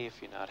Friday,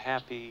 if you're not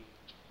happy,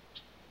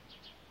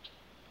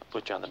 I'll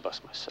put you on the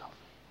bus myself.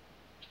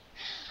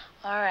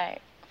 All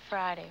right,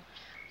 Friday.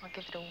 I'll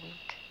give it a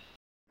week.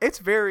 It's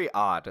very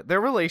odd.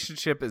 Their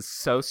relationship is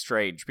so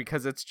strange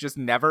because it's just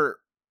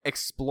never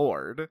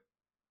explored.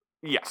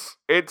 Yes,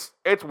 it's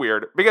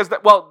weird because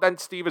then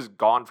Steve is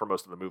gone for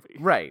most of the movie.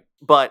 Right.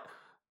 But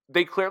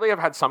they clearly have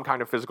had some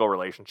kind of physical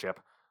relationship.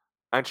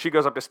 And she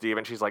goes up to Steve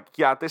and she's like,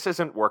 yeah, this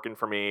isn't working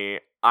for me.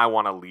 I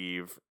want to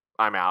leave.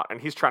 I'm out.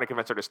 And he's trying to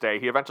convince her to stay.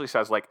 He eventually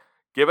says, like,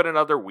 give it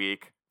another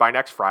week. By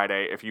next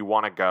Friday, if you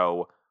want to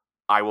go,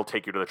 I will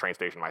take you to the train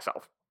station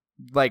myself.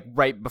 Like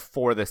right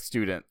before the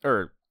student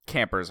or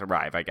campers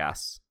arrive, I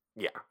guess.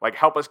 Yeah, like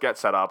help us get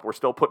set up. We're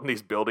still putting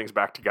these buildings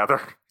back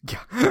together.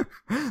 Yeah.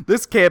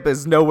 This camp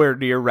is nowhere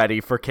near ready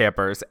for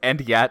campers,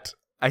 and yet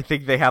I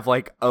think they have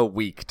like a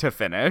week to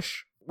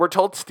finish. We're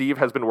told Steve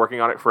has been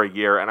working on it for a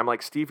year, and I'm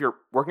like, Steve, you're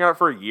working on it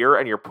for a year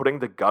and you're putting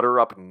the gutter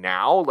up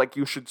now? Like,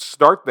 you should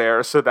start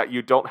there so that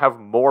you don't have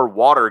more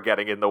water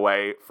getting in the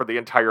way for the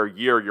entire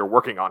year you're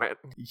working on it.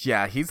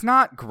 Yeah, he's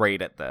not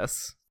great at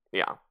this.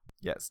 Yeah.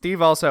 Yeah,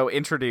 Steve also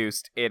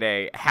introduced in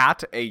a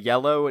hat, a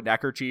yellow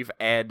neckerchief,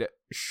 and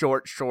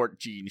short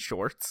jean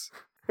shorts.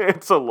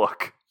 It's a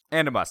look.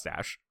 And a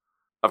mustache.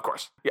 Of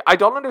course. Yeah, I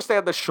don't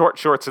understand the short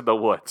shorts in the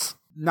woods.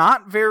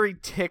 Not very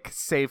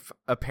tick-safe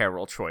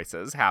apparel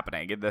choices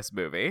happening in this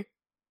movie.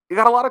 You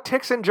got a lot of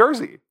ticks in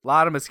Jersey. A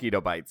lot of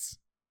mosquito bites.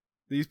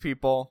 These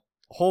people,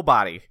 whole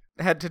body,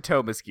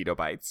 head-to-toe mosquito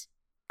bites.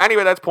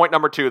 Anyway, that's point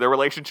number 2. The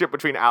relationship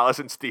between Alice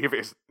and Steve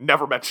is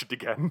never mentioned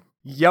again.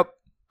 Yep.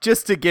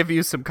 Just to give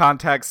you some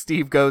context,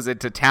 Steve goes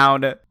into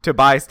town to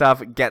buy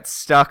stuff, gets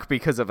stuck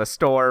because of a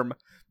storm,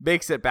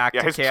 makes it back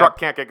to camp. Yeah, his truck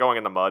can't get going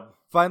in the mud.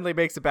 Finally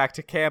makes it back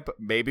to camp.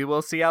 Maybe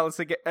we'll see Alice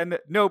again. And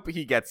nope,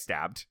 he gets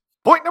stabbed.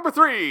 Point number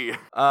 3!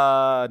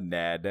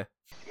 Ned.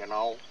 You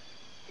know,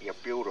 you're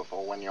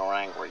beautiful when you're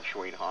angry,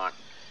 sweetheart.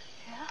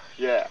 Yeah?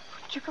 Yeah.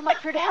 Did you come up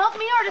here to help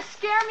me or to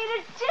scare me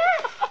to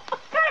death?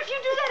 God, if you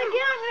do that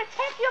again, I'm going to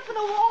tack you up in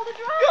the wall to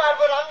dry. God,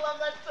 but I love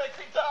that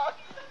sexy talk.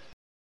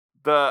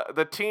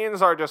 The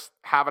teens are just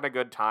having a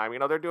good time. You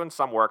know, they're doing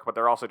some work, but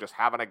they're also just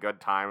having a good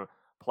time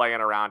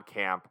playing around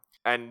camp.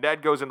 And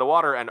Ned goes in the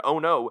water, and oh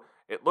no,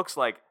 it looks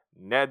like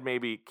Ned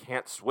maybe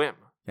can't swim.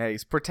 Yeah,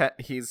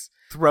 he's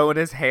throwing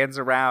his hands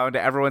around.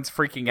 Everyone's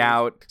freaking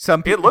out.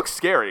 It looks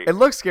scary. It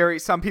looks scary.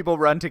 Some people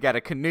run to get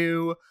a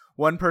canoe.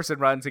 One person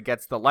runs and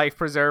gets the life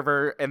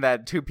preserver, and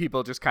then 2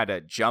 people just kind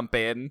of jump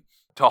in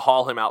to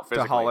haul him out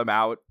physically.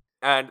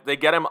 And they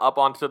get him up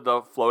onto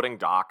the floating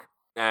dock,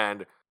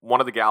 and one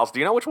of the gals, do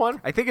you know which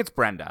one? I think it's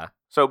Brenda.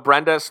 So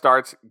Brenda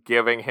starts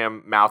giving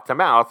him mouth to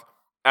mouth,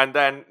 and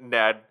then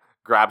Ned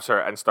grabs her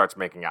and starts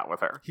making out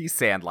with her. He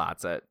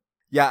sandlots it.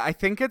 Yeah, I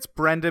think it's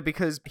Brenda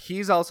because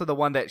he's also the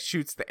one that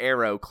shoots the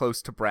arrow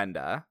close to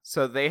Brenda.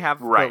 So they have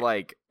the,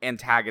 like,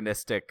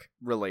 antagonistic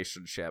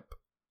relationship.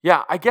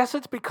 Yeah, I guess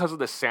it's because of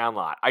the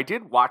Sandlot. I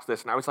did watch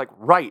this and I was like,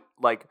 right,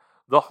 like,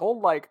 the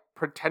whole, like,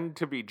 pretend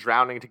to be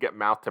drowning to get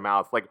mouth to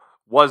mouth, like,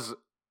 was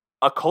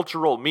a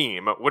cultural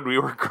meme when we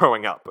were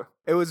growing up.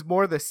 It was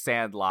more The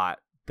Sandlot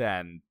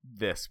than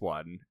this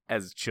one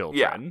as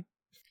children. Yeah.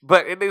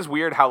 But it is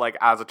weird how, like,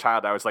 as a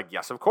child, I was like,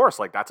 yes, of course,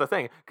 like, that's a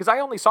thing. Because I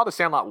only saw The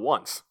Sandlot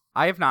once.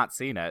 I have not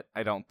seen it,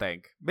 I don't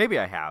think. Maybe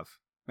I have.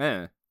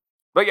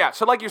 But yeah,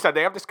 so like you said,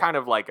 they have this kind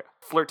of, like,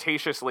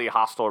 flirtatiously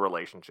hostile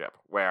relationship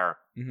where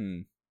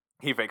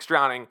he fakes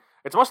drowning.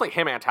 It's mostly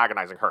him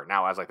antagonizing her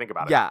now as I think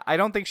about it. Yeah, I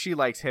don't think she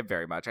likes him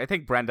very much. I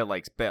think Brenda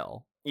likes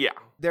Bill. Yeah.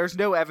 There's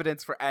no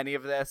evidence for any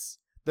of this.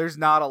 There's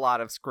not a lot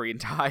of screen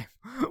time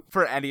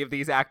for any of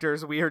these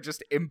actors. We are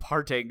just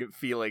imparting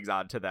feelings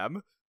onto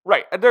them.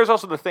 Right. And there's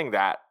also the thing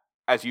that,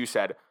 as you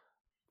said,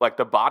 like,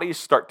 the bodies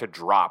start to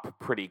drop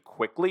pretty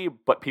quickly,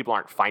 but people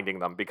aren't finding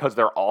them because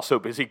they're all so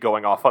busy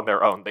going off on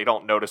their own. They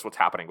don't notice what's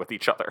happening with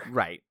each other.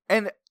 Right.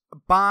 And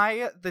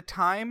by the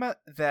time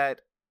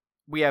that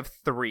we have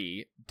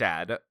 3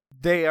 dead,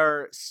 they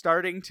are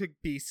starting to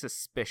be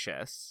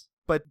suspicious,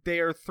 but they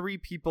are 3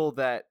 people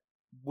that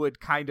would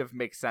kind of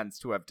make sense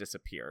to have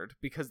disappeared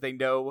because they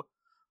know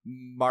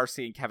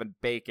Marcy and Kevin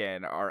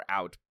Bacon are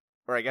out.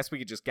 Or I guess we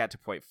could just get to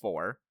point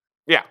 4.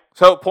 Yeah.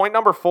 So point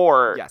number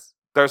 4, yes,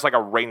 there's like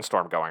a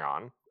rainstorm going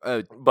on.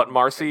 But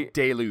Marcy...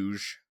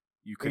 Deluge,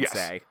 you could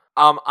say.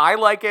 I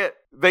like it.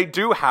 They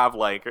do have,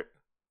 like,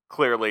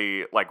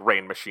 clearly, like,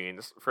 rain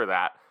machines for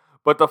that.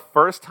 But the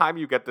first time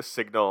you get the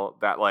signal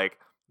that, like,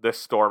 this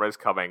storm is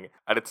coming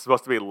and it's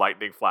supposed to be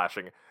lightning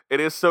flashing, it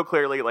is so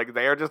clearly, like,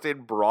 they are just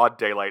in broad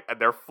daylight and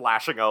they're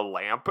flashing a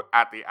lamp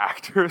at the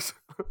actors.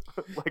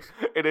 Like,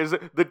 it is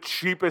the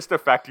cheapest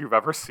effect you've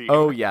ever seen.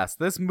 Oh, yes.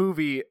 This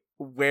movie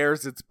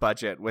wears its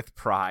budget with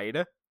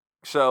pride.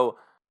 So,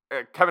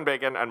 Kevin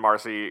Bacon and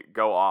Marcy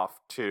go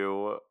off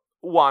to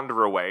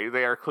wander away.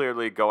 They are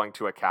clearly going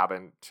to a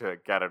cabin to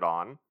get it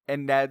on.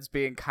 And Ned's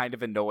being kind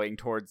of annoying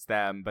towards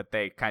them, but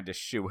they kind of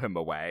shoo him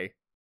away.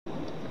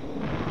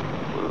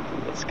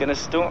 It's gonna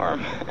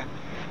storm.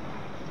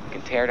 You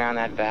can tear down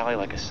that valley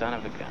like a son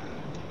of a gun.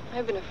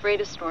 I've been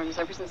afraid of storms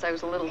ever since I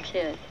was a little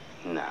kid.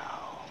 No,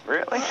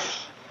 really?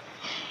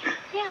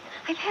 Yeah,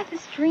 I've had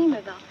this dream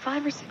about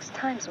 5 or 6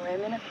 times where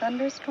I'm in a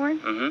thunderstorm.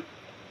 Mm-hmm.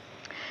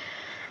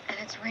 And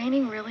it's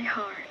raining really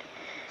hard.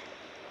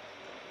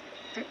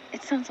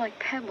 It sounds like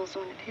pebbles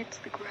when it hits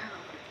the ground.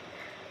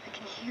 I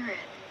can hear it.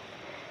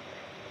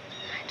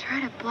 I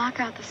try to block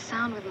out the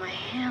sound with my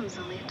hands,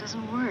 only it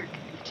doesn't work.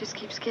 It just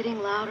keeps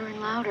getting louder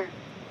and louder.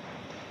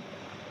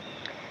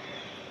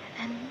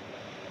 And then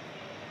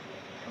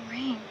the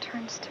rain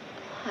turns to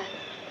blood.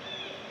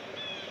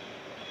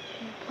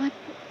 And the blood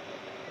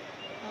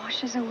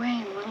washes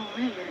away in little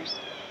rivers.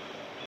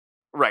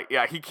 Right,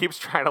 yeah, he keeps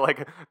trying to,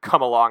 like,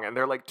 come along, and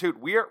they're like,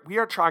 dude, we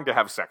are trying to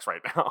have sex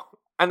right now.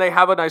 And they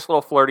have a nice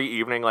little flirty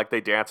evening, like, they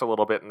dance a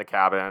little bit in the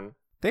cabin.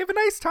 They have a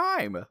nice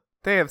time.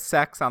 They have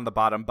sex on the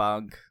bottom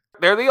bunk.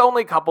 They're the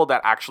only couple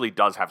that actually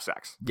does have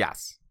sex.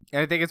 Yes.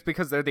 And I think it's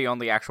because they're the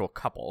only actual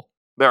couple.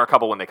 There are a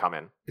couple when they come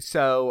in.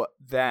 So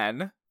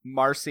then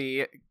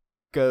Marcy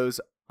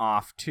goes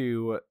off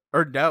to,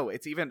 or no,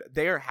 it's even,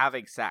 they are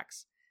having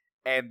sex.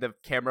 And the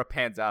camera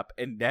pans up,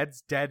 and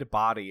Ned's dead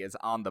body is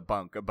on the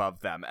bunk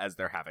above them as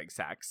they're having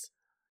sex.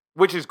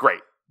 Which is great.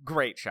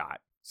 Great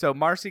shot. So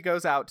Marcy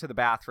goes out to the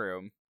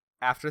bathroom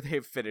after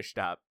they've finished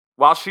up.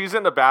 While she's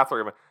in the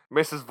bathroom,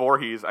 Mrs.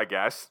 Voorhees, I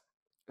guess,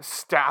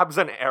 stabs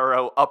an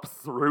arrow up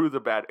through the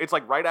bed. It's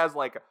like right as,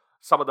 like,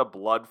 some of the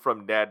blood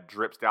from Ned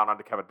drips down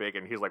onto Kevin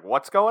Bacon. He's like,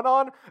 what's going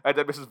on? And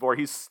then Mrs.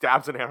 Voorhees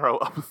stabs an arrow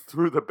up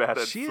through the bed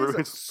and through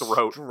his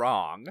throat.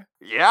 Strong.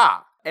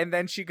 Yeah. And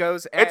then she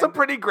goes and... It's a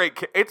pretty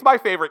great it's my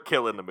favorite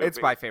kill in the movie.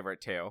 It's my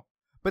favorite, too.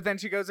 But then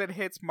she goes and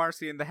hits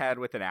Marcy in the head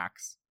with an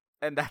axe.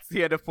 And that's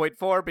the end of point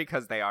 4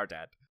 because they are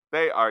dead.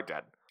 They are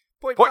dead.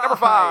 Point number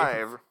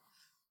 5.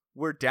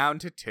 We're down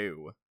to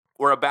 2.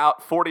 We're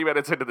about 40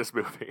 minutes into this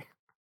movie.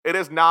 It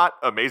is not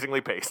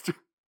amazingly paced.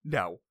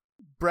 No.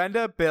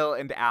 Brenda, Bill,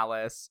 and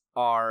Alice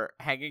are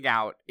hanging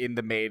out in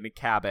the main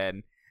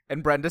cabin,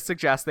 and Brenda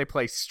suggests they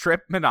play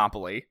Strip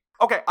Monopoly.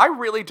 Okay, I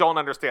really don't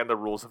understand the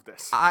rules of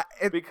this.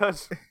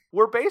 Because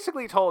we're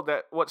basically told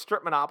that what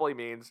Strip Monopoly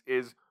means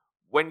is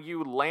when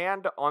you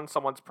land on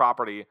someone's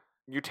property,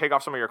 you take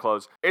off some of your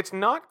clothes. It's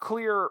not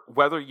clear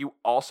whether you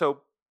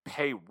also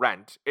pay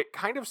rent. It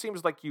kind of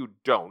seems like you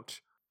don't.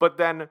 But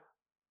then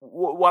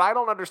what I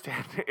don't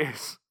understand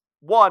is,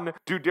 one,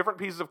 do different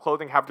pieces of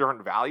clothing have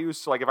different values?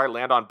 So, like, if I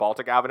land on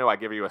Baltic Avenue, I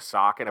give you a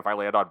sock. And if I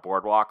land on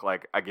Boardwalk,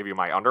 like, I give you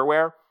my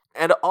underwear.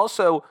 And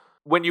also,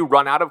 when you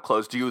run out of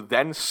clothes, do you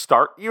then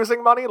start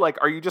using money? Like,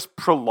 are you just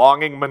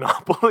prolonging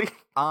Monopoly?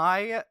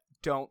 I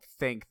don't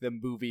think the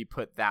movie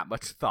put that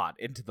much thought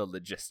into the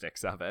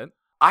logistics of it.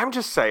 I'm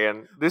just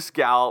saying, this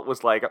gal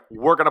was like,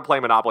 we're going to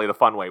play Monopoly the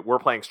fun way. We're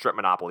playing Strip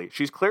Monopoly.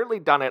 She's clearly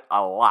done it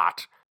a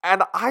lot.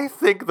 And I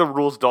think the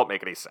rules don't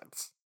make any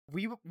sense.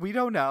 We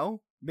don't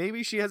know.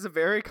 Maybe she has a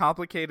very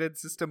complicated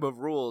system of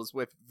rules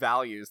with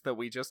values that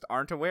we just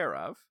aren't aware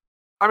of.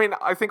 I mean,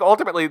 I think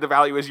ultimately the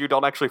value is you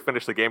don't actually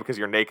finish the game because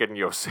you're naked and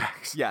you have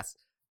sex. Yes.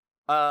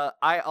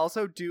 I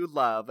also do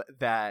love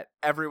that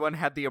everyone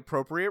had the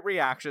appropriate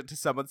reaction to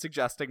someone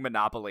suggesting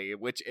Monopoly,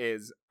 which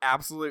is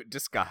absolute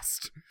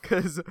disgust.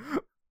 Because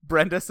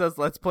Brenda says,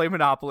 let's play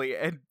Monopoly,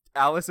 and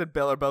Alice and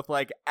Bill are both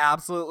like,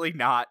 absolutely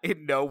not.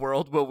 In no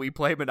world will we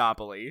play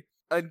Monopoly,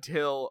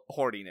 until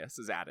horniness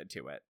is added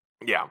to it.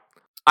 Yeah.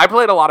 I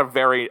played a lot of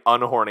very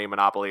unhorny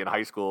Monopoly in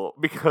high school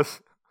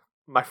because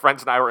my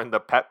friends and I were in the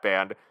pep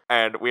band,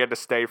 and we had to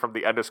stay from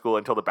the end of school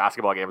until the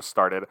basketball games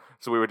started,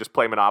 so we would just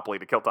play Monopoly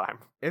to kill time.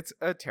 It's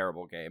a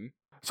terrible game.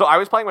 So I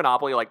was playing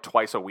Monopoly like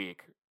twice a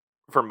week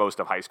for most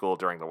of high school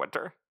during the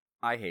winter.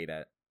 I hate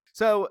it.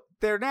 So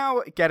they're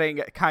now getting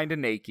kind of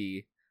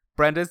naked.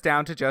 Brenda's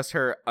down to just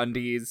her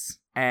undies,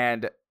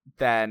 and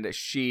then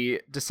she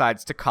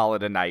decides to call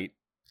it a night.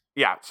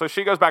 Yeah, so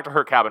she goes back to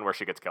her cabin where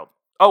she gets killed.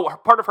 Oh,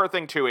 part of her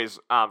thing, too, is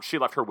she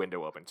left her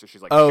window open. So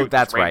she's like, oh, shoot,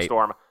 that's this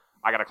rainstorm.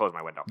 I gotta close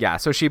my window. Yeah,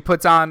 so she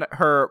puts on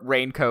her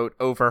raincoat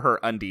over her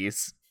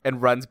undies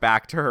and runs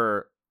back to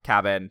her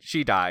cabin.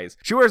 She dies.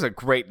 She wears a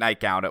great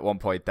nightgown at one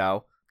point,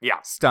 though.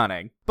 Yeah.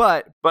 Stunning.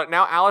 But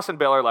now Alice and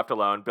Bill are left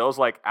alone. Bill's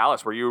like,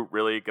 Alice, were you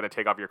really going to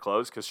take off your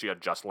clothes? Because she had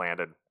just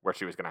landed where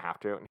she was going to have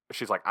to. And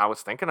she's like, I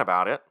was thinking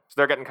about it. So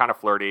they're getting kind of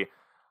flirty.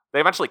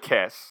 They eventually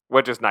kiss,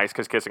 which is nice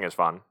because kissing is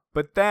fun.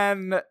 But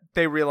then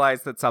they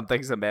realize that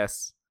something's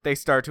amiss. They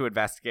start to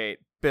investigate.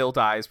 Bill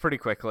dies pretty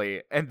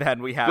quickly. And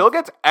then we have... Bill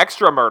gets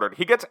extra murdered.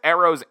 He gets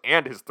arrows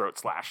and his throat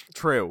slashed.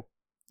 True.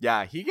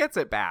 Yeah, he gets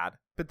it bad.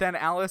 But then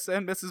Alice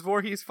and Mrs.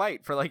 Voorhees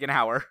fight for like an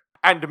hour.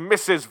 And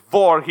Mrs.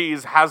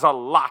 Voorhees has a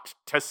lot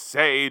to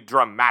say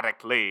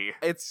dramatically.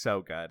 It's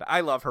so good.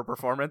 I love her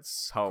performance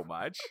so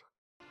much.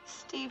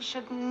 Steve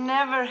should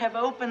never have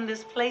opened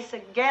this place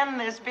again.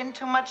 There's been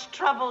too much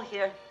trouble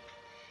here.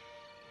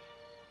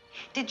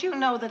 Did you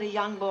know that a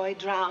young boy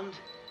drowned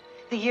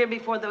the year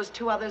before those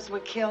two others were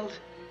killed?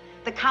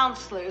 The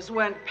counselors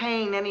weren't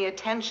paying any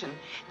attention.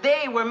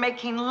 They were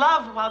making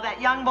love while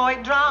that young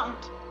boy drowned.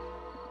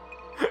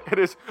 It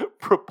is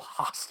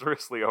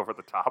preposterously over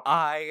the top.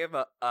 I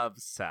am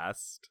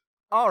obsessed.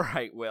 All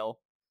right, Will.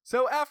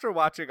 So after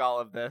watching all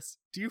of this,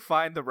 do you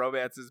find the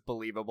romances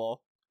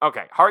believable?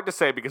 Okay, hard to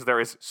say because there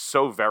is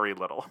so very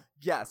little.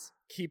 Yes,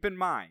 keep in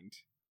mind,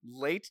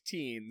 late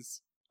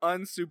teens,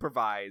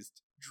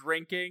 unsupervised,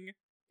 drinking,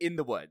 in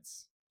the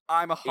woods.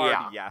 I'm a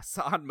hard yes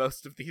on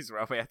most of these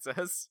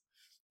romances.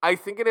 I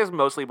think it is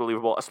mostly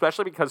believable,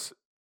 especially because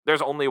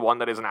there's only one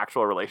that is an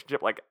actual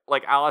relationship. Like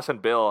Alice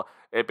and Bill,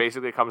 it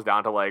basically comes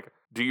down to like,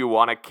 do you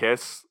want to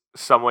kiss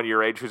someone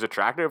your age who's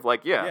attractive?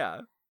 Like,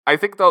 yeah. I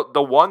think the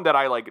one that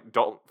I like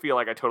don't feel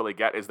like I totally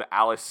get is the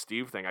Alice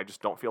Steve thing. I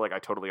just don't feel like I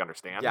totally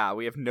understand. Yeah,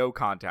 we have no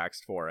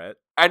context for it.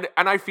 And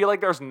I feel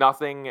like there's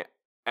nothing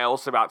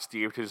else about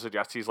Steve to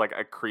suggest he's like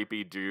a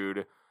creepy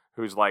dude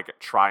who's like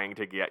trying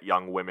to get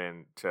young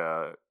women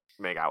to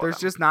make out with him.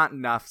 There's just not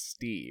enough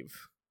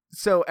Steve.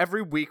 So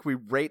every week we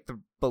rate the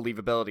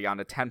believability on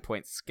a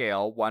 10-point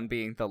scale, 1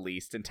 being the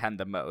least and 10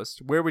 the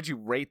most. Where would you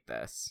rate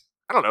this?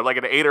 I don't know, like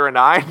an 8 or a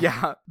 9?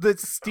 Yeah, the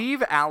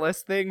Steve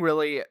Alice thing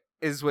really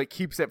is what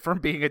keeps it from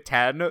being a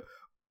 10.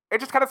 It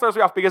just kind of throws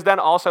me off because then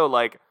also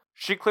like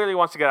she clearly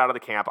wants to get out of the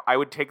camp. I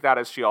would take that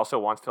as she also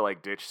wants to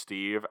like ditch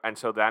Steve. And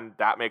so then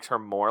that makes her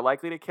more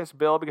likely to kiss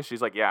Bill because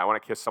she's like, yeah, I want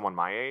to kiss someone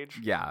my age.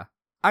 Yeah.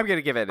 I'm going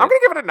to give it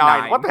a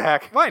 9. What the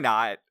heck? Why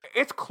not?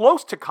 It's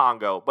close to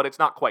Congo, but it's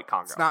not quite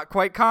Congo. It's not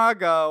quite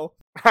Congo.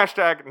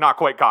 Hashtag not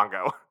quite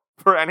Congo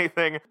for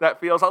anything that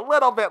feels a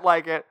little bit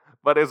like it,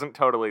 but isn't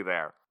totally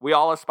there. We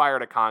all aspire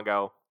to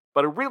Congo,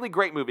 but a really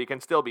great movie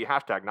can still be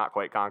hashtag not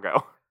quite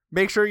Congo.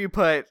 Make sure you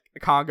put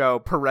Congo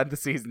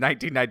parentheses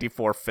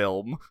 1994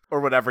 film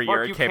or whatever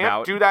year it came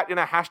out. You can't do that in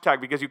a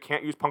hashtag because you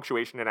can't use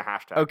punctuation in a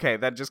hashtag. Okay,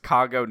 then just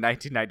Congo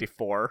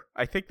 1994.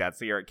 I think that's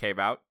the year it came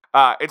out.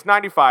 It's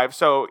 95,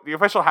 so the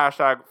official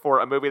hashtag for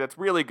a movie that's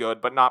really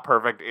good but not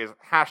perfect is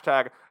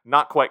hashtag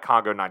not quite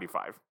Congo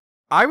 95.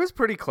 I was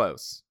pretty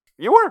close.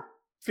 You were?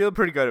 Feeling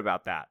pretty good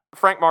about that.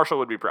 Frank Marshall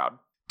would be proud.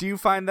 Do you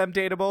find them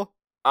dateable?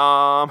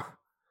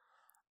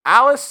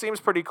 Alice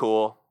seems pretty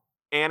cool.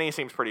 Annie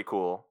seems pretty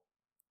cool.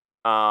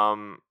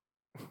 I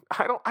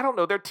don't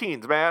know. They're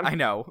teens, man. I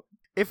know.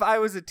 If I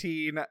was a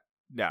teen,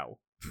 no.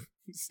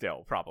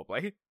 Still,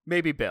 probably.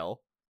 Maybe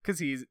Bill, because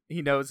he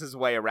knows his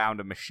way around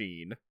a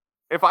machine.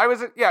 If I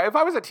was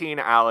a teen,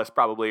 Alice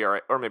probably,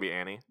 or maybe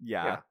Annie.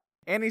 Yeah.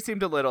 Annie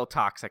seemed a little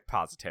toxic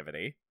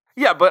positivity.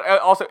 Yeah, but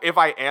also, if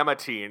I am a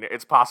teen,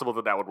 it's possible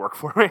that would work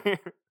for me.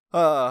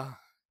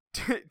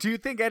 Do you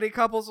think any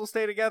couples will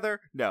stay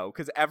together? No,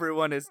 because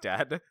everyone is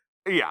dead.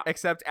 Yeah.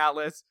 Except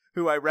Alice,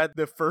 who I read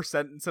the first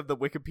sentence of the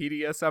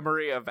Wikipedia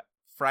summary of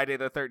Friday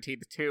the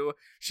 13th 2.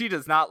 She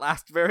does not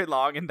last very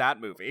long in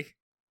that movie.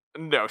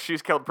 No,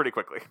 she's killed pretty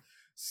quickly.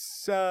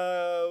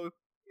 So,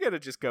 I'm gonna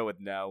just go with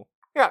no.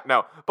 Yeah,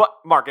 no. But,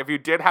 Mark, if you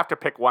did have to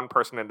pick one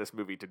person in this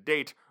movie to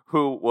date,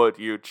 who would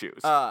you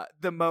choose?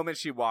 The moment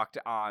she walked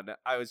on,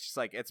 I was just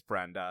like, it's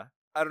Brenda.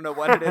 I don't know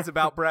what it is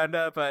about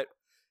Brenda, but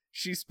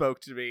she spoke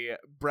to me.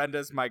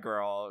 Brenda's my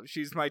girl.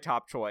 She's my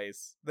top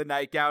choice. The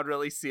nightgown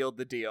really sealed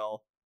the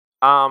deal.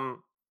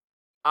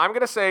 I'm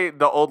going to say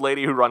the old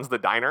lady who runs the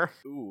diner.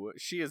 Ooh,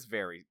 she is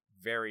very,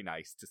 very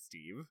nice to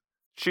Steve.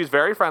 She's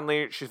very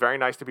friendly. She's very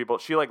nice to people.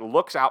 She,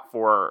 looks out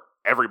for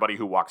everybody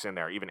who walks in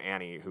there, even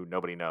Annie, who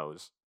nobody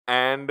knows.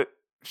 And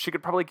she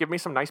could probably give me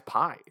some nice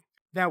pie.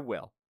 Now,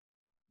 Will,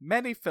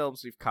 many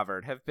films we've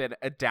covered have been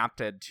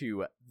adapted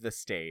to the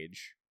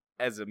stage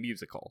as a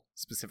musical,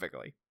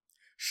 specifically.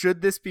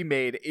 Should this be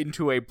made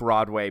into a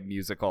Broadway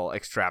musical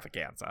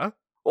extravaganza?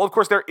 Well, of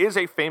course, there is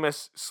a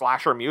famous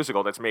slasher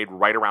musical that's made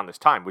right around this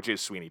time, which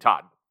is Sweeney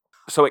Todd.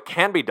 So it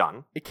can be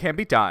done. It can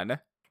be done.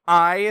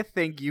 I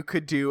think you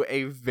could do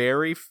a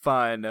very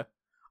fun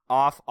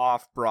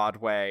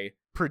off-Broadway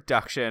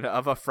production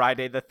of a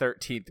Friday the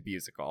 13th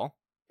musical.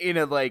 In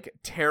a,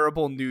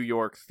 terrible New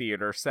York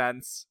theater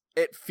sense.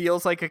 It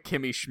feels like a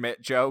Kimmy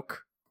Schmidt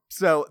joke.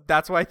 So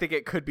that's why I think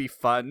it could be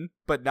fun,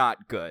 but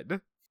not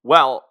good.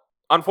 Well,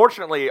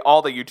 unfortunately,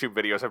 all the YouTube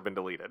videos have been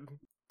deleted.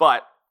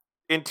 But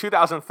in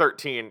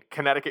 2013,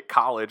 Connecticut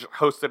College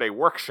hosted a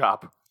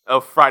workshop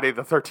of Friday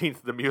the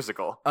 13th, the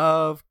musical.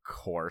 Of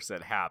course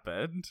it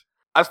happened.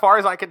 As far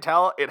as I can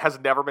tell, it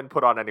has never been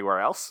put on anywhere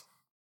else.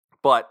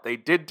 But they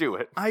did do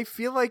it. I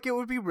feel like it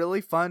would be really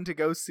fun to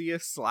go see a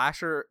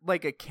slasher,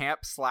 a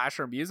camp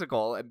slasher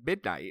musical at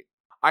midnight.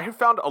 I have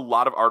found a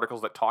lot of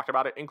articles that talked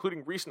about it,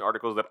 including recent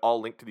articles that all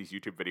link to these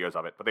YouTube videos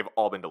of it, but they've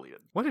all been deleted.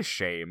 What a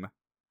shame.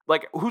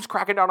 Who's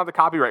cracking down on the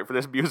copyright for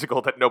this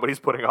musical that nobody's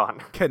putting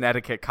on?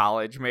 Connecticut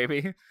College,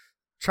 maybe?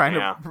 Trying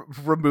to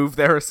remove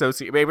their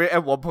associate. Maybe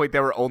at one point they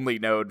were only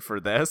known for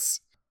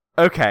this.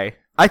 Okay.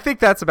 I think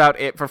that's about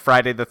it for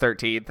Friday the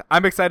 13th.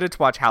 I'm excited to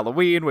watch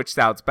Halloween, which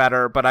sounds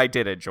better, but I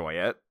did enjoy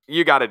it.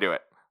 You gotta do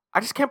it. I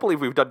just can't believe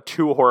we've done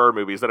 2 horror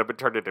movies that have been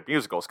turned into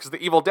musicals, because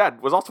The Evil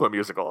Dead was also a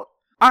musical.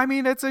 I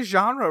mean, it's a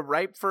genre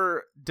ripe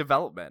for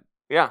development.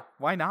 Yeah.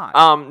 Why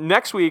not?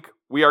 Next week,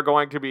 we are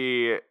going to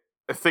be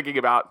thinking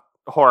about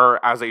horror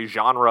as a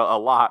genre a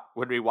lot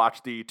when we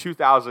watch the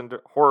 2000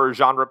 horror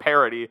genre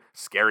parody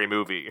Scary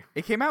Movie.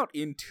 It came out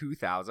in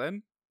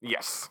 2000?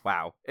 Yes.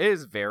 Wow. It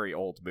is a very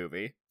old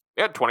movie.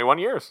 Yeah, 21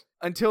 years.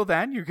 Until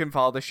then, you can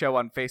follow the show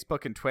on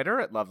Facebook and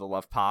Twitter at Love the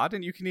Love Pod,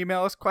 and you can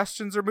email us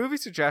questions or movie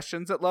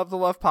suggestions at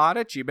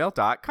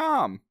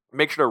lovethelove.pod@gmail.com.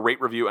 Make sure to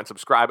rate, review, and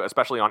subscribe,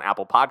 especially on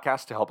Apple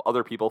Podcasts, to help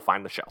other people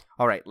find the show.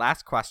 All right,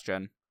 last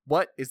question.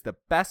 What is the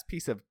best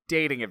piece of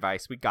dating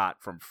advice we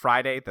got from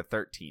Friday the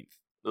 13th?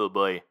 Oh,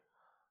 boy.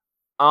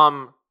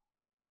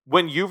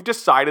 When you've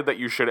decided that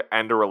you should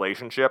end a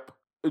relationship,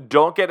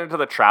 don't get into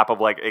the trap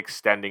of,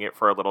 extending it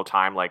for a little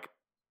time,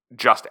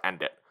 just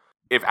end it.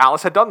 If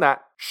Alice had done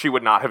that, she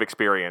would not have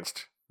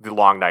experienced the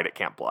long night at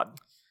Camp Blood.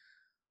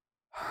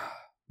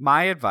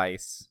 My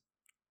advice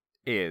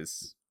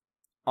is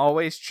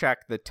always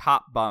check the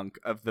top bunk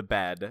of the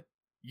bed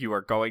you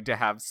are going to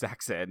have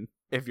sex in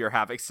if you're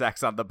having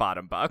sex on the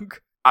bottom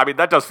bunk. I mean,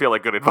 that does feel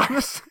like good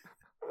advice.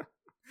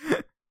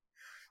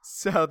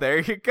 So there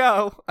you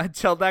go.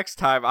 Until next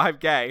time, I'm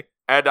Gay.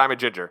 And I'm a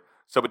Ginger.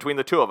 So between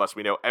the two of us,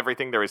 we know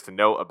everything there is to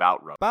know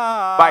about Rome.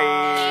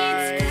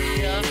 Bye.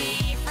 Bye.